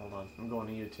that now. Hold on. I'm going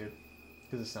to YouTube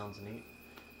because it sounds neat.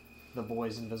 The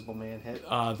Boys Invisible Man hit.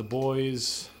 The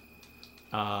Boys,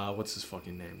 what's his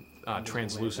fucking name?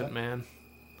 Translucent Man.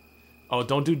 Oh,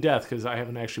 don't do Death, because I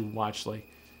haven't actually watched like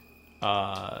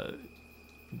the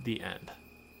end.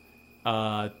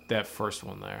 That first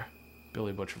one there,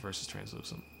 Billy Butcher versus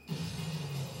Translucent.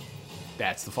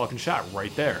 That's the fucking shot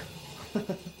right there.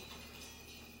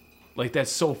 Like,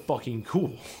 that's so fucking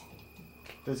cool.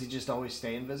 Does he just always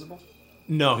stay invisible?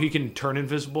 No, he can turn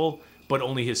invisible, but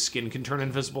only his skin can turn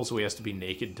invisible, so he has to be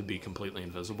naked to be completely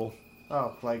invisible.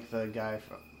 Oh, like the guy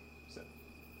from...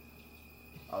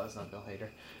 Oh, that's not Bill Hader.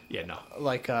 Yeah, no.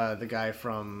 Like the guy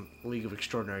from League of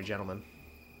Extraordinary Gentlemen.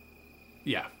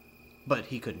 Yeah. But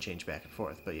he couldn't change back and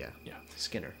forth, but yeah. Yeah.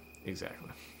 Skinner. Exactly.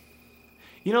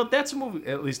 You know, that's a movie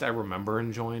at least I remember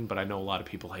enjoying, but I know a lot of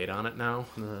people hate on it now,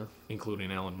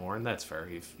 including Alan Moore, and that's fair.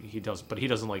 He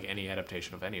doesn't like any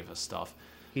adaptation of any of his stuff.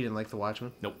 He didn't like The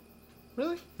Watchmen? Nope.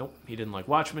 Really? Nope. He didn't like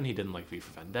Watchmen. He didn't like V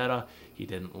for Vendetta. He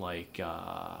didn't like...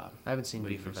 I haven't seen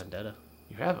V for Vendetta.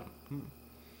 You haven't?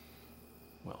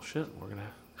 Well, shit. We're going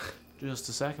to... Just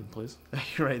a second, please.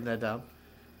 You're writing that down?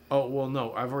 Oh, well,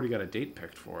 no. I've already got a date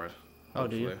picked for it. Oh,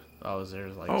 do you? Oh, is there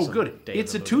like Oh, some good. date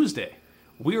It's a of the movie? Tuesday.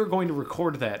 We are going to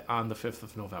record that on the 5th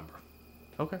of November.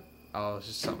 Okay. Oh, it's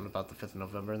just something about the 5th of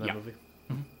November in that movie?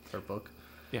 Or book?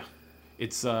 Yeah.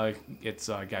 It's Guy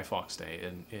Fawkes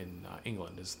Day in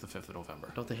England is the 5th of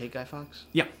November. Don't they hate Guy Fawkes?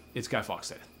 Yeah, it's Guy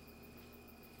Fawkes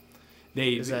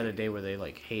Day. Is that a day where they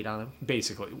like hate on him?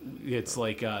 Basically, it's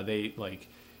like they like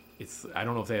it's I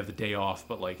don't know if they have the day off,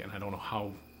 but like, and I don't know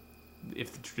how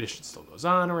if the tradition still goes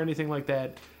on or anything like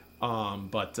that.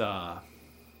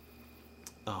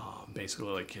 Basically,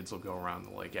 like kids will go around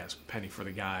and like ask a penny for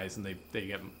the guys, and they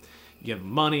get them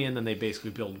money, and then they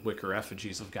basically build wicker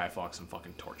effigies of Guy Fawkes and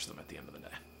fucking torch them at the end of the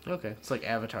day. Okay, it's like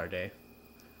Avatar Day.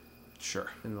 Sure.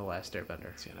 In The Last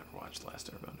Airbender. See, I never watched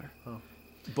Last Airbender. Oh.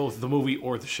 Both the movie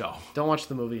or the show. Don't watch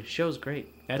the movie. The show's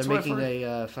great. That's They're what I've making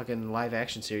a fucking live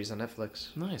action series on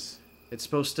Netflix. Nice. It's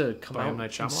supposed to come By M. out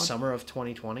Night in Shyamalan? summer of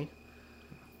 2020.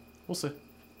 We'll see.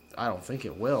 I don't think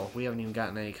it will. We haven't even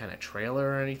gotten any kind of trailer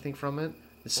or anything from it.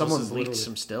 Someone this is leaked literally-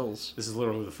 some stills. This is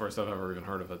literally the first I've ever even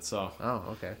heard of it. So. Oh,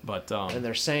 okay. But and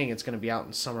they're saying it's going to be out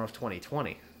in summer of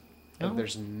 2020. And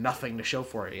there's nothing to show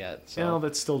for it yet. So. Yeah,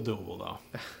 that's still doable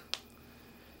though.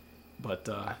 But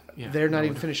yeah, They're not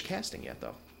even finished casting yet,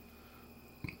 though.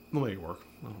 They'll make it work.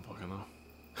 I don't fucking know.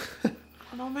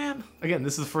 know, man. Again,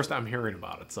 this is the first time I'm hearing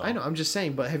about it. So I know. I'm just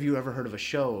saying. But have you ever heard of a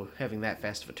show having that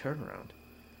fast of a turnaround?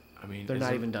 I mean, They're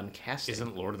not even done casting.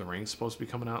 Isn't Lord of the Rings supposed to be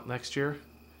coming out next year?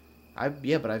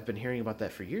 Yeah, but I've been hearing about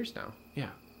that for years now. Yeah,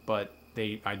 but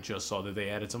I just saw that they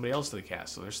added somebody else to the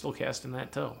cast, so they're still casting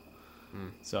that too.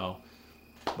 So,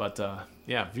 but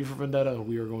yeah, V for Vendetta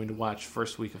we are going to watch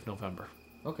first week of November.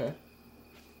 Okay.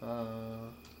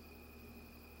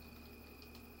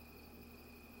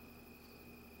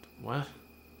 What?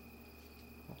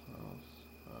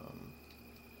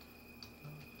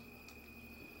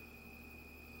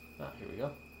 Here we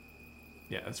go.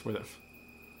 Yeah, that's where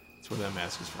that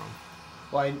mask is from.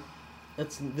 Well,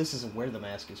 this isn't where the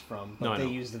mask is from, but No, I they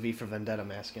know. use the V for Vendetta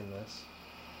mask in this.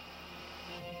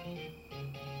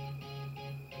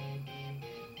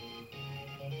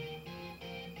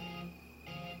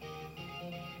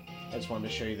 I just wanted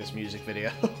to show you this music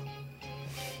video.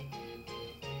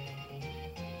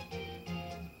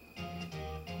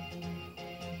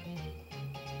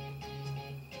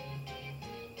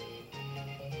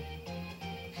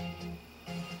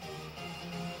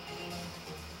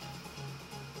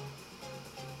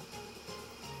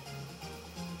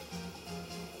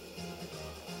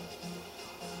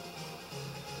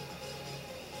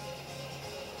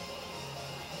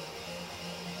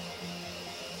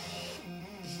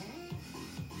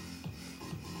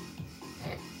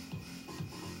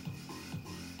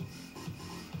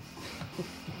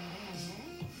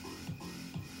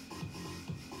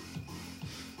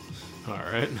 All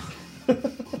right.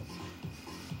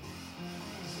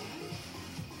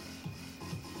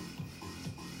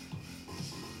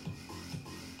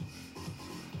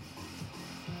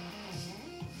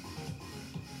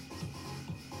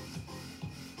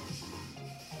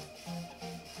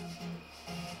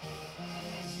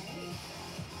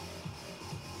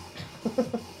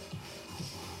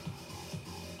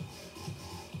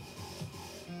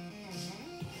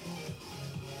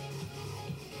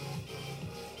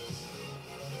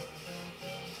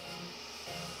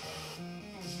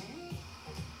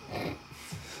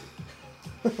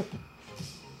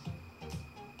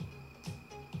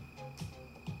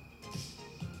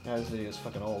 Yeah, this video is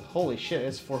fucking old. Holy shit,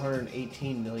 it's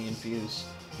 418 million views.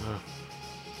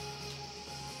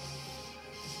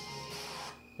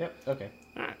 Yep, okay.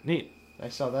 All right, neat. I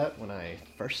saw that when I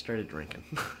first started drinking.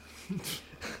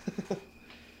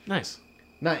 Nice.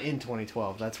 Not in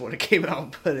 2012, that's when it came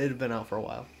out, but it had been out for a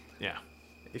while. Yeah.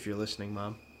 If you're listening,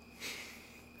 Mom.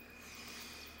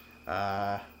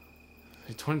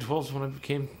 2012 is when I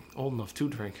became old enough to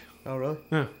drink. Oh, really?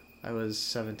 Yeah. I was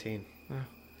 17.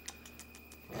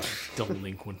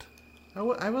 Delinquent.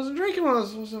 I wasn't drinking when I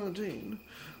was 17.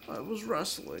 I was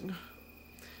wrestling.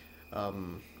 I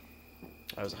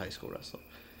was a high school wrestler.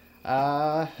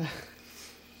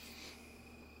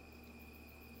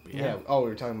 Yeah. Oh, we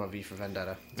were talking about V for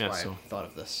Vendetta. That's why I thought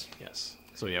of this. Yes.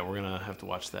 So yeah, we're gonna have to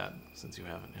watch that since you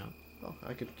haven't yet. Oh,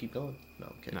 I could keep going. No,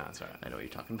 I'm kidding. Nah, it's alright. I know what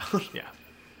you're talking about. Yeah.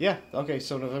 Yeah. Okay.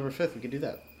 So November 5th, we could do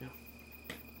that. Yeah.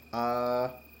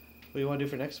 What do you want to do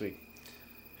for next week?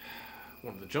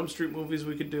 One of the Jump Street movies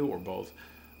we could do, or both.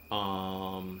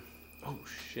 Oh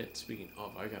shit! Speaking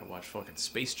of, I gotta watch fucking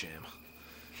Space Jam.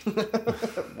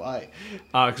 Why?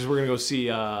 Because we're gonna go see.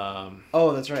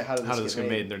 Oh, that's right. How did this get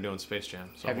made? They're doing Space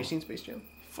Jam. So Have you seen Space Jam?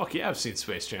 Fuck yeah, I've seen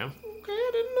Space Jam. Okay, I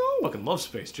didn't know. Fucking love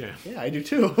Space Jam. Yeah, I do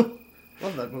too.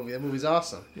 Love that movie. That movie's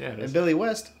awesome. Yeah, it is. And Billy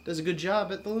West does a good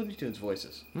job at the Looney Tunes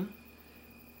voices.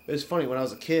 It was funny, when I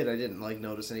was a kid, I didn't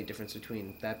notice any difference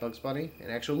between that Bugs Bunny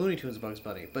and actual Looney Tunes Bugs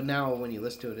Bunny. But now, when you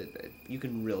listen to it, you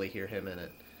can really hear him in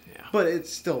it. Yeah. But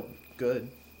it's still good.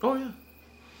 Oh yeah.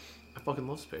 I fucking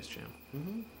love Space Jam.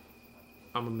 Mm-hmm.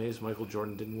 I'm amazed Michael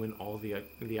Jordan didn't win all the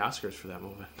Oscars for that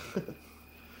movie.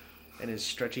 And his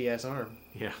stretchy ass arm.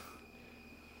 Yeah.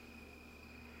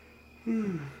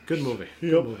 Good movie.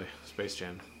 Good movie. Space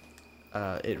Jam.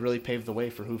 It really paved the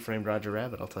way for Who Framed Roger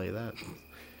Rabbit, I'll tell you that.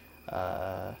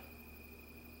 I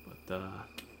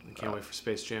can't wait for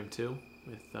Space Jam 2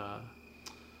 with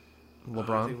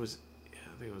LeBron. I think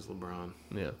it was LeBron.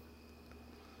 Yeah.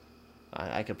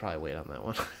 I could probably wait on that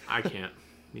one. I can't.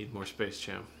 Need more Space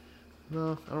Jam.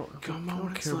 No, I don't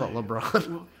It's care about like, LeBron.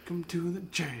 Welcome to the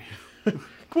jam. The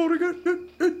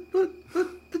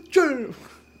jam.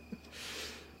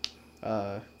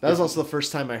 That was also the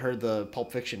first time I heard the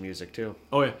Pulp Fiction music too.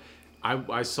 Oh yeah,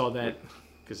 I saw that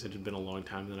because it had been a long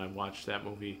time. Then I watched that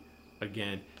movie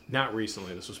again. Not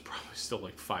recently. This was probably still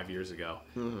like 5 years ago.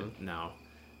 Now,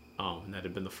 and that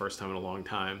had been the first time in a long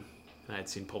time. And I had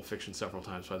seen Pulp Fiction several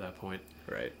times by that point.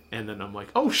 Right. And then I'm like,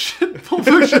 oh shit, Pulp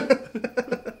Fiction.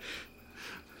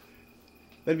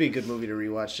 That'd be a good movie to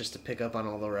rewatch just to pick up on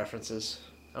all the references.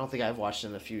 I don't think I've watched it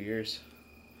in a few years.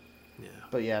 Yeah.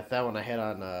 But yeah, that one I had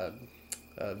on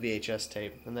VHS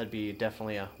tape, and that'd be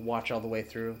definitely a watch all the way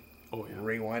through. Oh yeah.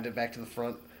 Rewind it back to the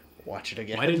front, watch it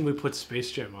again. Why didn't we put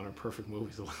Space Jam on our perfect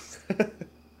movies list?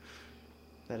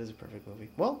 That is a perfect movie.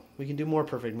 Well, we can do more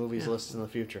perfect movies lists in the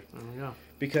future. There we go.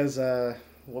 Because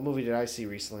what movie did I see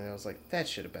recently? I was like, that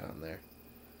should have been on there.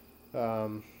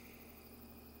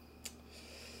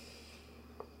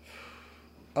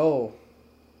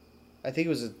 I think it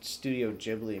was a Studio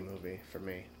Ghibli movie for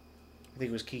me. I think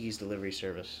it was Kiki's Delivery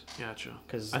Service. Gotcha.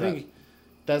 Because I think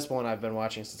that's one I've been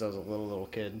watching since I was a little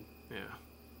kid. yeah,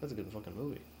 That's a good fucking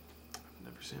movie. I've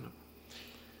never seen it.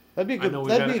 That'd be a I good. know we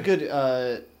That'd be a gotta-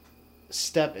 good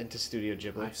step into Studio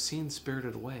Ghibli. I've seen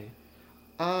Spirited Away.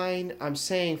 I'm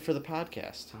saying for the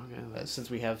podcast, Okay, since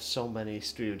we have so many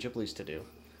Studio Ghiblis to do,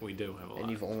 we do have a lot.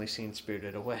 and you've only seen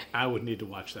Spirited Away. I would need to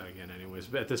watch that again, anyways.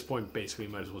 But at this point, basically,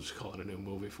 you might as well just call it a new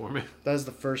movie for me. That was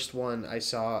the first one I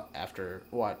saw after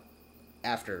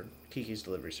Kiki's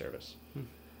Delivery Service.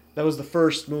 That was the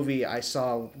first movie I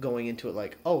saw going into it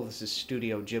like, oh, this is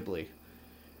Studio Ghibli.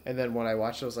 And then when I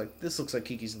watched it, I was like, this looks like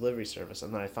Kiki's Delivery Service.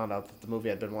 And then I found out that the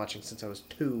movie I'd been watching since I was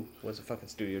 2 was a fucking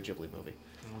Studio Ghibli movie.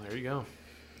 Well, there you go.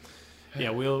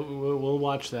 Yeah, we'll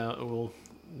watch that.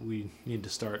 We need to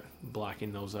start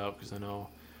blocking those out because I know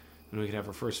then we could have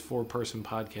our first 4-person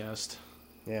podcast.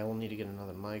 Yeah, we'll need to get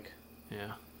another mic.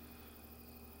 Yeah.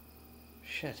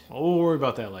 Shit. Well, we'll worry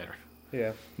about that later.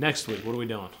 Yeah. Next week, what are we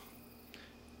doing?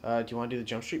 Do you want to do the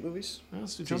Jump Street movies? Well,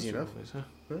 let's do It's Jump easy Street enough. movies, huh?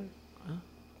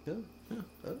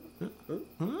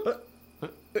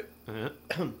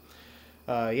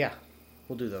 Yeah.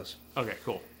 We'll do those. Okay,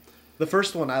 cool. The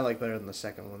first one I like better than the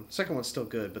second one. The second one's still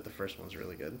good, but the first one's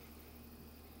really good.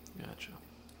 Gotcha.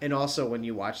 And also, when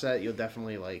you watch that, you'll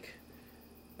definitely like,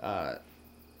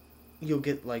 you'll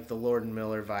get like the Lord and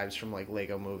Miller vibes from like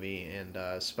Lego Movie and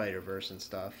Spider-Verse and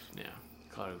stuff. Yeah,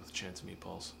 Cloudy with a Chance of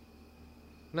Meatballs.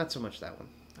 Not so much that one.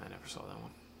 I never saw that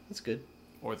one. It's good.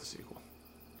 Or the sequel.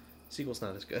 Sequel's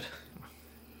not as good.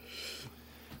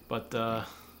 But,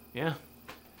 yeah.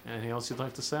 Anything else you'd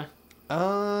like to say?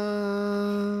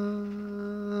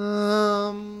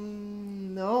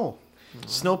 No.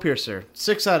 Snowpiercer,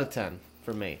 6 out of 10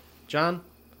 for me. John?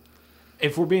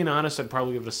 If we're being honest, I'd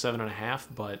probably give it a 7.5,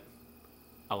 but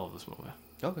I love this movie.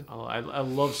 Okay. I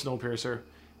love Snowpiercer.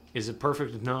 Is it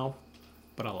perfect? No,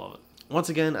 but I love it. Once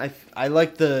again, I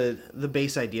like the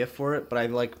base idea for it, but I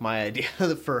like my idea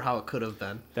for how it could have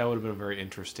been. That would have been a very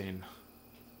interesting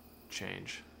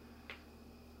change.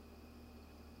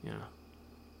 Yeah.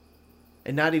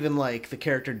 And not even like the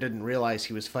character didn't realize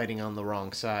he was fighting on the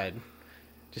wrong side.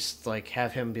 Just like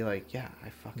have him be like, yeah, I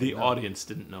fucking The know. audience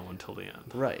didn't know until the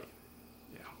end. Right.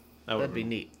 Yeah. That'd be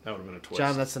neat. That would have been a twist.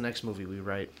 John, that's the next movie we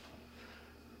write.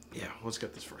 Yeah, let's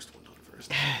get this first one done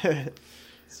first.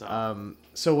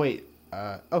 So wait.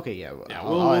 Okay, yeah. Yeah, I'll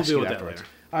we'll ask deal you with that afterwards.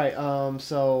 later. All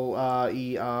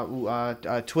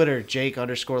right. Twitter,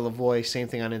 Jake_Lavoie. Same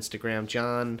thing on Instagram.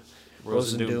 John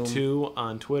Rosendoom 2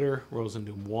 on Twitter,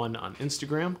 Rosendoom 1 on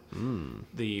Instagram.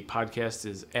 The podcast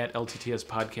is at LTTS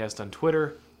Podcast on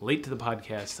Twitter, Late to the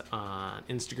Podcast on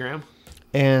Instagram.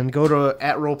 And go to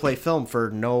 @RoleplayFilm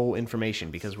for no information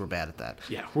because we're bad at that.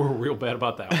 Yeah, we're real bad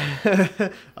about that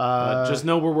one. Just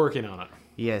know we're working on it.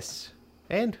 Yes.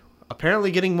 And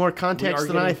apparently getting more contacts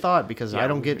than I getting- thought because Yeah, I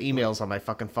don't get emails on my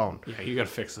fucking phone. Yeah, you got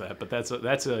to fix that, but that's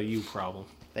a you problem.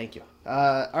 Thank you.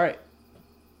 All right.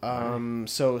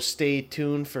 So stay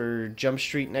tuned for Jump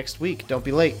Street next week. Don't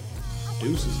be late.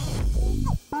 Deuces.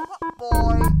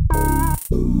 Boy.